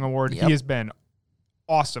Cy Young Award. Yep. He has been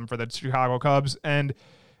awesome for the Chicago Cubs, and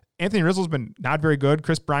Anthony Rizzo's been not very good.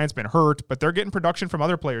 Chris Bryant's been hurt, but they're getting production from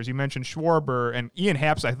other players. You mentioned Schwarber, and Ian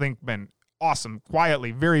Happ's, I think, been awesome,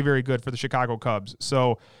 quietly, very, very good for the Chicago Cubs.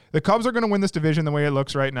 So the Cubs are going to win this division the way it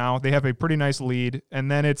looks right now. They have a pretty nice lead, and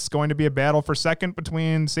then it's going to be a battle for second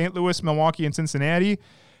between St. Louis, Milwaukee, and Cincinnati.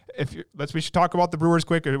 We should talk about the Brewers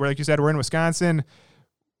quick. Like you said, we're in Wisconsin.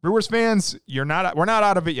 Brewers fans, we're not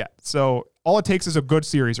out of it yet. So all it takes is a good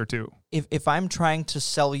series or two. If I'm trying to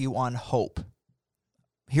sell you on hope,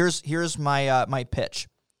 here's my pitch.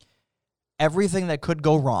 Everything that could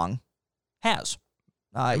go wrong has.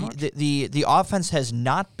 The offense has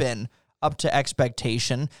not been up to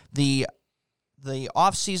expectation. The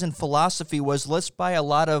offseason philosophy was, let's buy a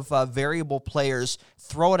lot of variable players,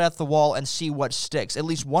 throw it at the wall, and see what sticks. At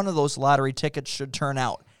least one of those lottery tickets should turn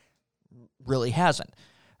out. Really hasn't.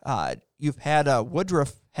 You've had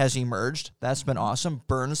Woodruff has emerged. That's been awesome.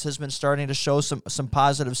 Burns has been starting to show some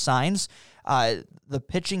positive signs. The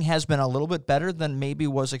pitching has been a little bit better than maybe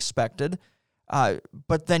was expected.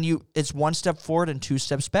 But then it's one step forward and two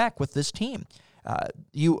steps back with this team.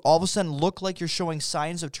 You all of a sudden look like you're showing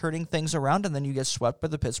signs of turning things around, and then you get swept by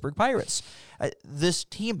the Pittsburgh Pirates. This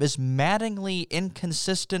team is maddeningly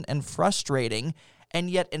inconsistent and frustrating, and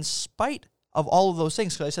yet in spite of all of those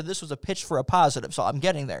things, because I said this was a pitch for a positive, so I'm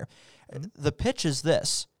getting there. The pitch is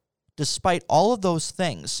this. Despite all of those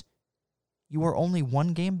things, you are only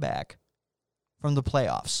one game back from the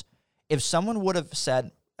playoffs. If someone would have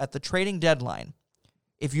said at the trading deadline,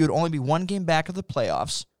 if you would only be one game back of the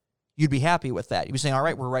playoffs, you'd be happy with that. You'd be saying, all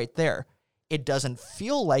right, we're right there. It doesn't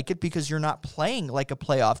feel like it because you're not playing like a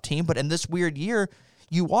playoff team, but in this weird year,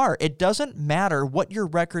 you are. It doesn't matter what your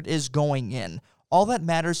record is going in. All that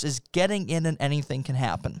matters is getting in, and anything can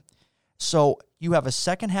happen. So you have a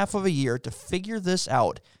second half of a year to figure this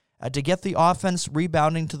out, to get the offense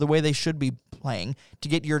rebounding to the way they should be playing, to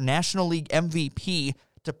get your National League MVP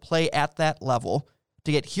to play at that level,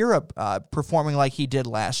 to get Hira performing like he did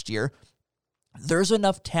last year. There's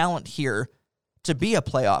enough talent here to be a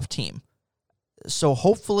playoff team. So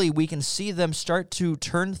hopefully we can see them start to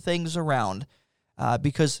turn things around,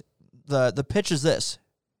 because the pitch is this.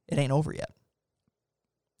 It ain't over yet.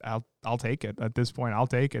 I'll take it at this point. I'll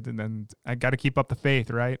take it, and then I got to keep up the faith,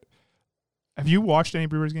 right? Have you watched any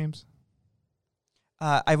Brewers games?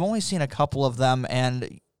 I've only seen a couple of them,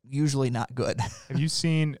 and usually not good. Have you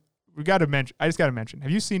seen? I just got to mention. Have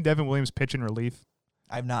you seen Devin Williams pitch in relief?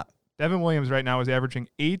 I've not. Devin Williams right now is averaging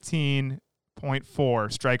 18.4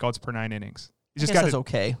 strikeouts per 9 innings. He's just got a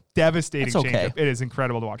okay. devastating changeup. It is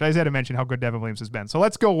incredible to watch. I just had to mention how good Devin Williams has been. So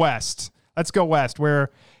let's go west. Where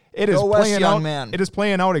it is playing out. It is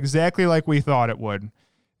playing out exactly like we thought it would.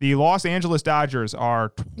 The Los Angeles Dodgers are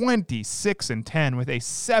 26-10 with a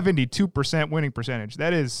 72% winning percentage.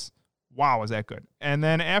 That is, wow, is that good? And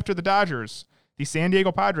then after the Dodgers, the San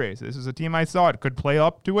Diego Padres. This is a team I thought could play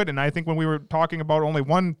up to it, and I think when we were talking about only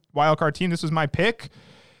one wildcard team, this was my pick.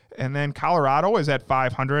 And then Colorado is at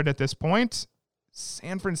 500 at this point.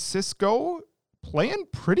 San Francisco playing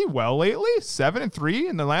pretty well lately, 7-3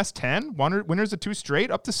 in the last 10. Winners of 2 straight,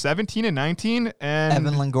 up to 17-19. And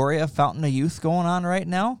Evan Longoria, fountain of youth going on right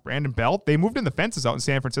now. Brandon Belt. They moved in the fences out in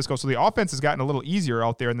San Francisco, so the offense has gotten a little easier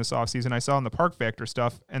out there in this offseason. I saw in the Park Factor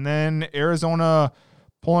stuff. And then Arizona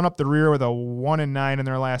pulling up the rear with a 1-9 in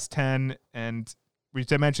their last 10. And We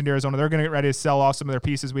mentioned Arizona. They're going to get ready to sell off some of their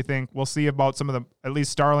pieces, we think. We'll see about some of the, at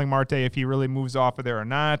least Starling Marte, if he really moves off of there or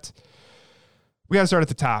not. We got to start at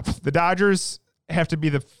the top. The Dodgers have to be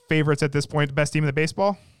the favorites at this point, the best team in the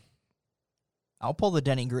baseball. I'll pull the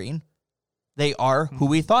Denny Green. They are who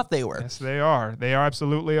we thought they were. Yes, they are. They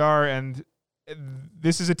absolutely are. And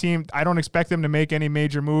this is a team, I don't expect them to make any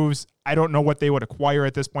major moves. I don't know what they would acquire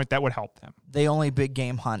at this point that would help them. They only big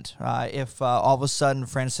game hunt. If all of a sudden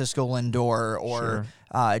Francisco Lindor or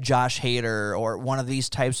Josh Hader or one of these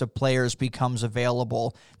types of players becomes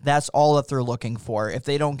available, that's all that they're looking for. If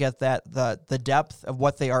they don't get that, the depth of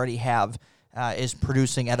what they already have is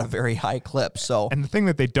producing at a very high clip. And the thing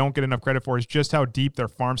that they don't get enough credit for is just how deep their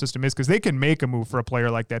farm system is, because they can make a move for a player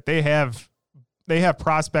like that. They have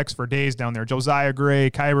prospects for days down there. Josiah Gray,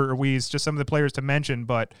 Kyber Ruiz, just some of the players to mention,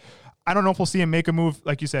 but I don't know if we'll see him make a move.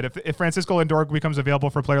 Like you said, if Francisco Lindor becomes available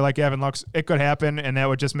for a player like Gavin Lux, it could happen, and that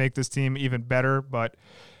would just make this team even better. But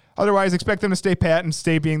otherwise, expect them to stay pat and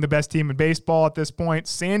stay being the best team in baseball at this point.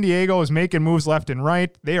 San Diego is making moves left and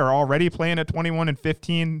right. They are already playing at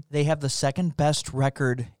 21-15. They have the second best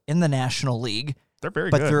record in the National League. They're very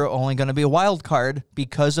good. But they're only going to be a wild card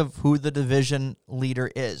because of who the division leader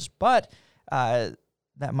is. But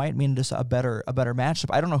that might mean just a better matchup.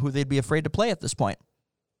 I don't know who they'd be afraid to play at this point.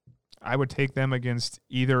 I would take them against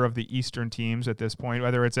either of the Eastern teams at this point,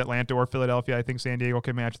 whether it's Atlanta or Philadelphia. I think San Diego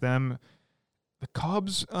can match them. The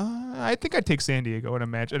Cubs, I think I'd take San Diego in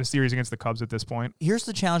a series against the Cubs at this point. Here's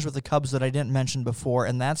the challenge with the Cubs that I didn't mention before,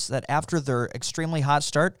 and that's that after their extremely hot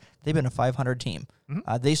start, they've been a 500 team.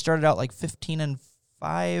 Mm-hmm. They started out like 15-5.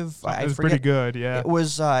 It was pretty good, yeah. It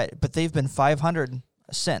was, but they've been 500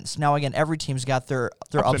 since. Now, again, every team's got their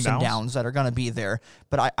ups and downs that are going to be there,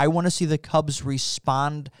 but I want to see the Cubs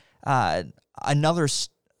respond another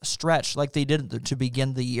stretch like they did to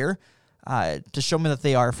begin the year to show me that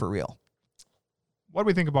they are for real. What do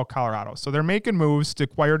we think about Colorado? So they're making moves to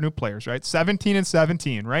acquire new players, right?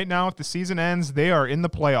 17-17. Right now, if the season ends, they are in the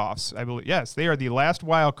playoffs, I believe. Yes, they are the last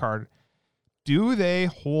wild card. Do they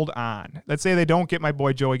hold on? Let's say they don't get my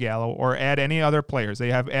boy Joey Gallo or add any other players.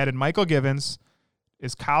 They have added Michael Givens.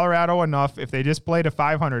 Is Colorado enough? If they just play to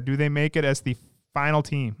 500, do they make it as the final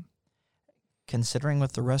team? Considering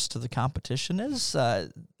what the rest of the competition is,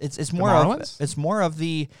 it's more of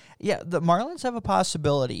the Marlins have a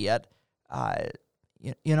possibility yet.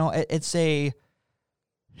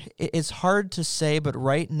 It's hard to say, but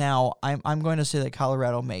right now I'm going to say that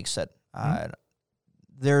Colorado makes it.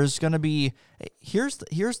 There's going to be here's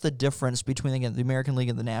the difference between, again, the American League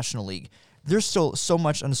and the National League. There's still so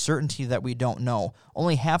much uncertainty that we don't know.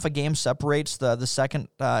 Only half a game separates the second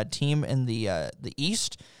team in the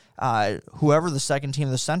East. Whoever the second team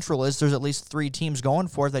of the Central is, there's at least 3 teams going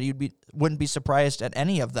for it that wouldn't be surprised at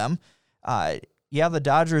any of them. The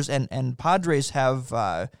Dodgers and Padres have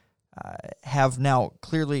now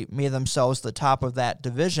clearly made themselves the top of that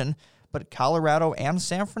division, but Colorado and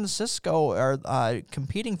San Francisco are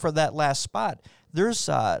competing for that last spot. There's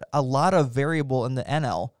a lot of variable in the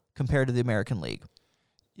NL compared to the American League.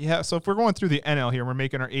 Yeah, so if we're going through the NL here, we're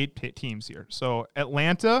making our 8 teams here. So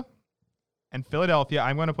Atlanta and Philadelphia,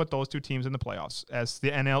 I'm going to put those 2 teams in the playoffs as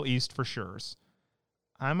the NL East for sure.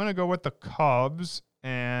 I'm going to go with the Cubs,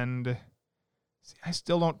 and I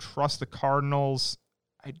still don't trust the Cardinals.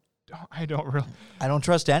 I don't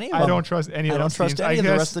trust any of them. I don't trust any of those teams. I don't trust any of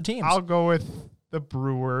the rest of the teams. I'll go with the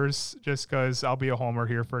Brewers just because I'll be a homer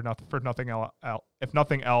here for nothing else, if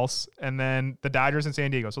nothing else. And then the Dodgers and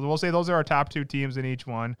San Diego. So we'll say those are our top 2 teams in each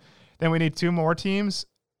one. Then we need 2 more teams.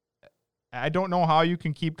 I don't know how you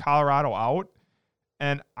can keep Colorado out.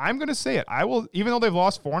 And I'm going to say it. I will, even though they've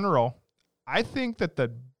lost 4 in a row, I think that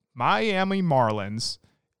the Miami Marlins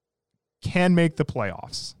can make the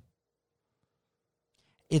playoffs.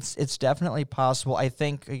 It's definitely possible. I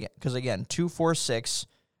think, because again, 2, 4, 6,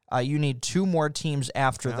 you need 2 more teams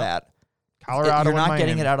after that. Colorado, you're not and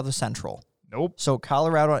getting Miami. it out of the Central. Nope. So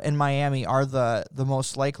Colorado and Miami are the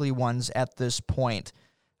most likely ones at this point.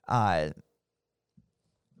 For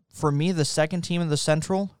me, the second team in the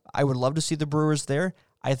Central, I would love to see the Brewers there.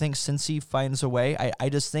 I think Cincy finds a way. I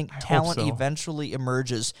just think talent eventually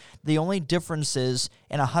emerges. The only difference is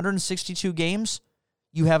in 162 games,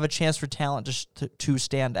 you have a chance for talent to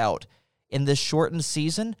stand out. In this shortened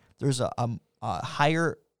season, there's a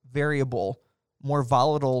higher variable, more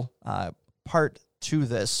volatile part to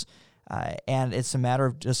this, and it's a matter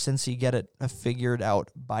of just Cincy get it figured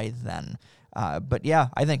out by then. But yeah,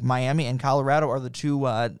 I think Miami and Colorado are the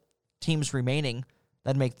 2 teams remaining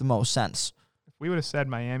that make the most sense. If we would have said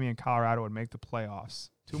Miami and Colorado would make the playoffs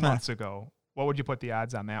 2 months ago, what would you put the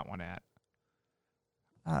odds on that one at?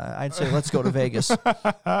 I'd say let's go to Vegas.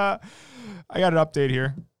 I got an update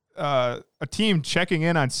here. A team checking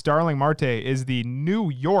in on Starling Marte is the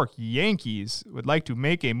New York Yankees. Would like to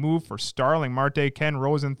make a move for Starling Marte. Ken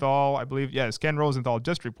Rosenthal, I believe, yes, Ken Rosenthal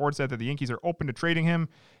just reports that the Yankees are open to trading him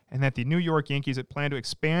and that the New York Yankees plan to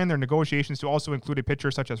expand their negotiations to also include a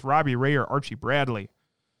pitcher such as Robbie Ray or Archie Bradley.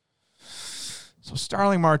 So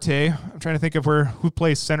Starling Marte, I'm trying to think of who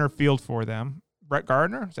plays center field for them. Brett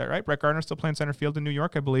Gardner, is that right? Brett Gardner still playing center field in New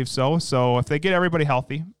York, I believe so. So if they get everybody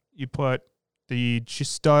healthy, you put the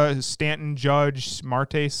Stanton, Judge,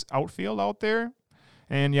 Marte's outfield out there.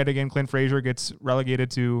 And yet again, Clint Frazier gets relegated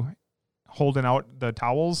to holding out the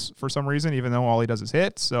towels for some reason, even though all he does is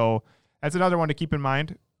hit. So that's another one to keep in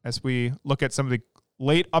mind as we look at some of the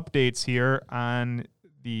late updates here on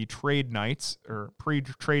the trade nights or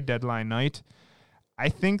pre-trade deadline night. I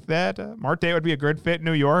think that Marte would be a good fit in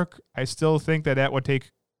New York. I still think that would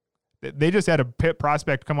take. They just had a pit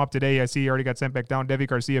prospect come up today. I see he already got sent back down. Devi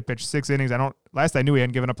Garcia pitched 6 innings. Last I knew he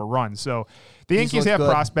hadn't given up a run. So the Yankees have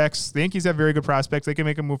prospects. The Yankees have very good prospects. They can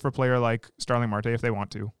make a move for a player like Starling Marte if they want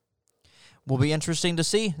to. Will be interesting to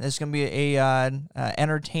see. It's going to be a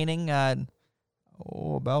entertaining.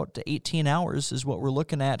 About 18 hours is what we're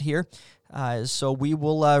looking at here. So we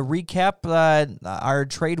will recap our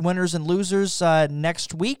trade winners and losers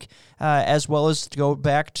next week, as well as to go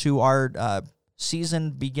back to our season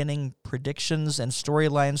beginning predictions and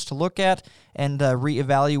storylines to look at and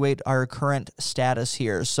reevaluate our current status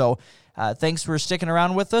here. So thanks for sticking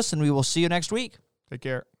around with us, and we will see you next week. Take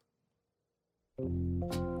care.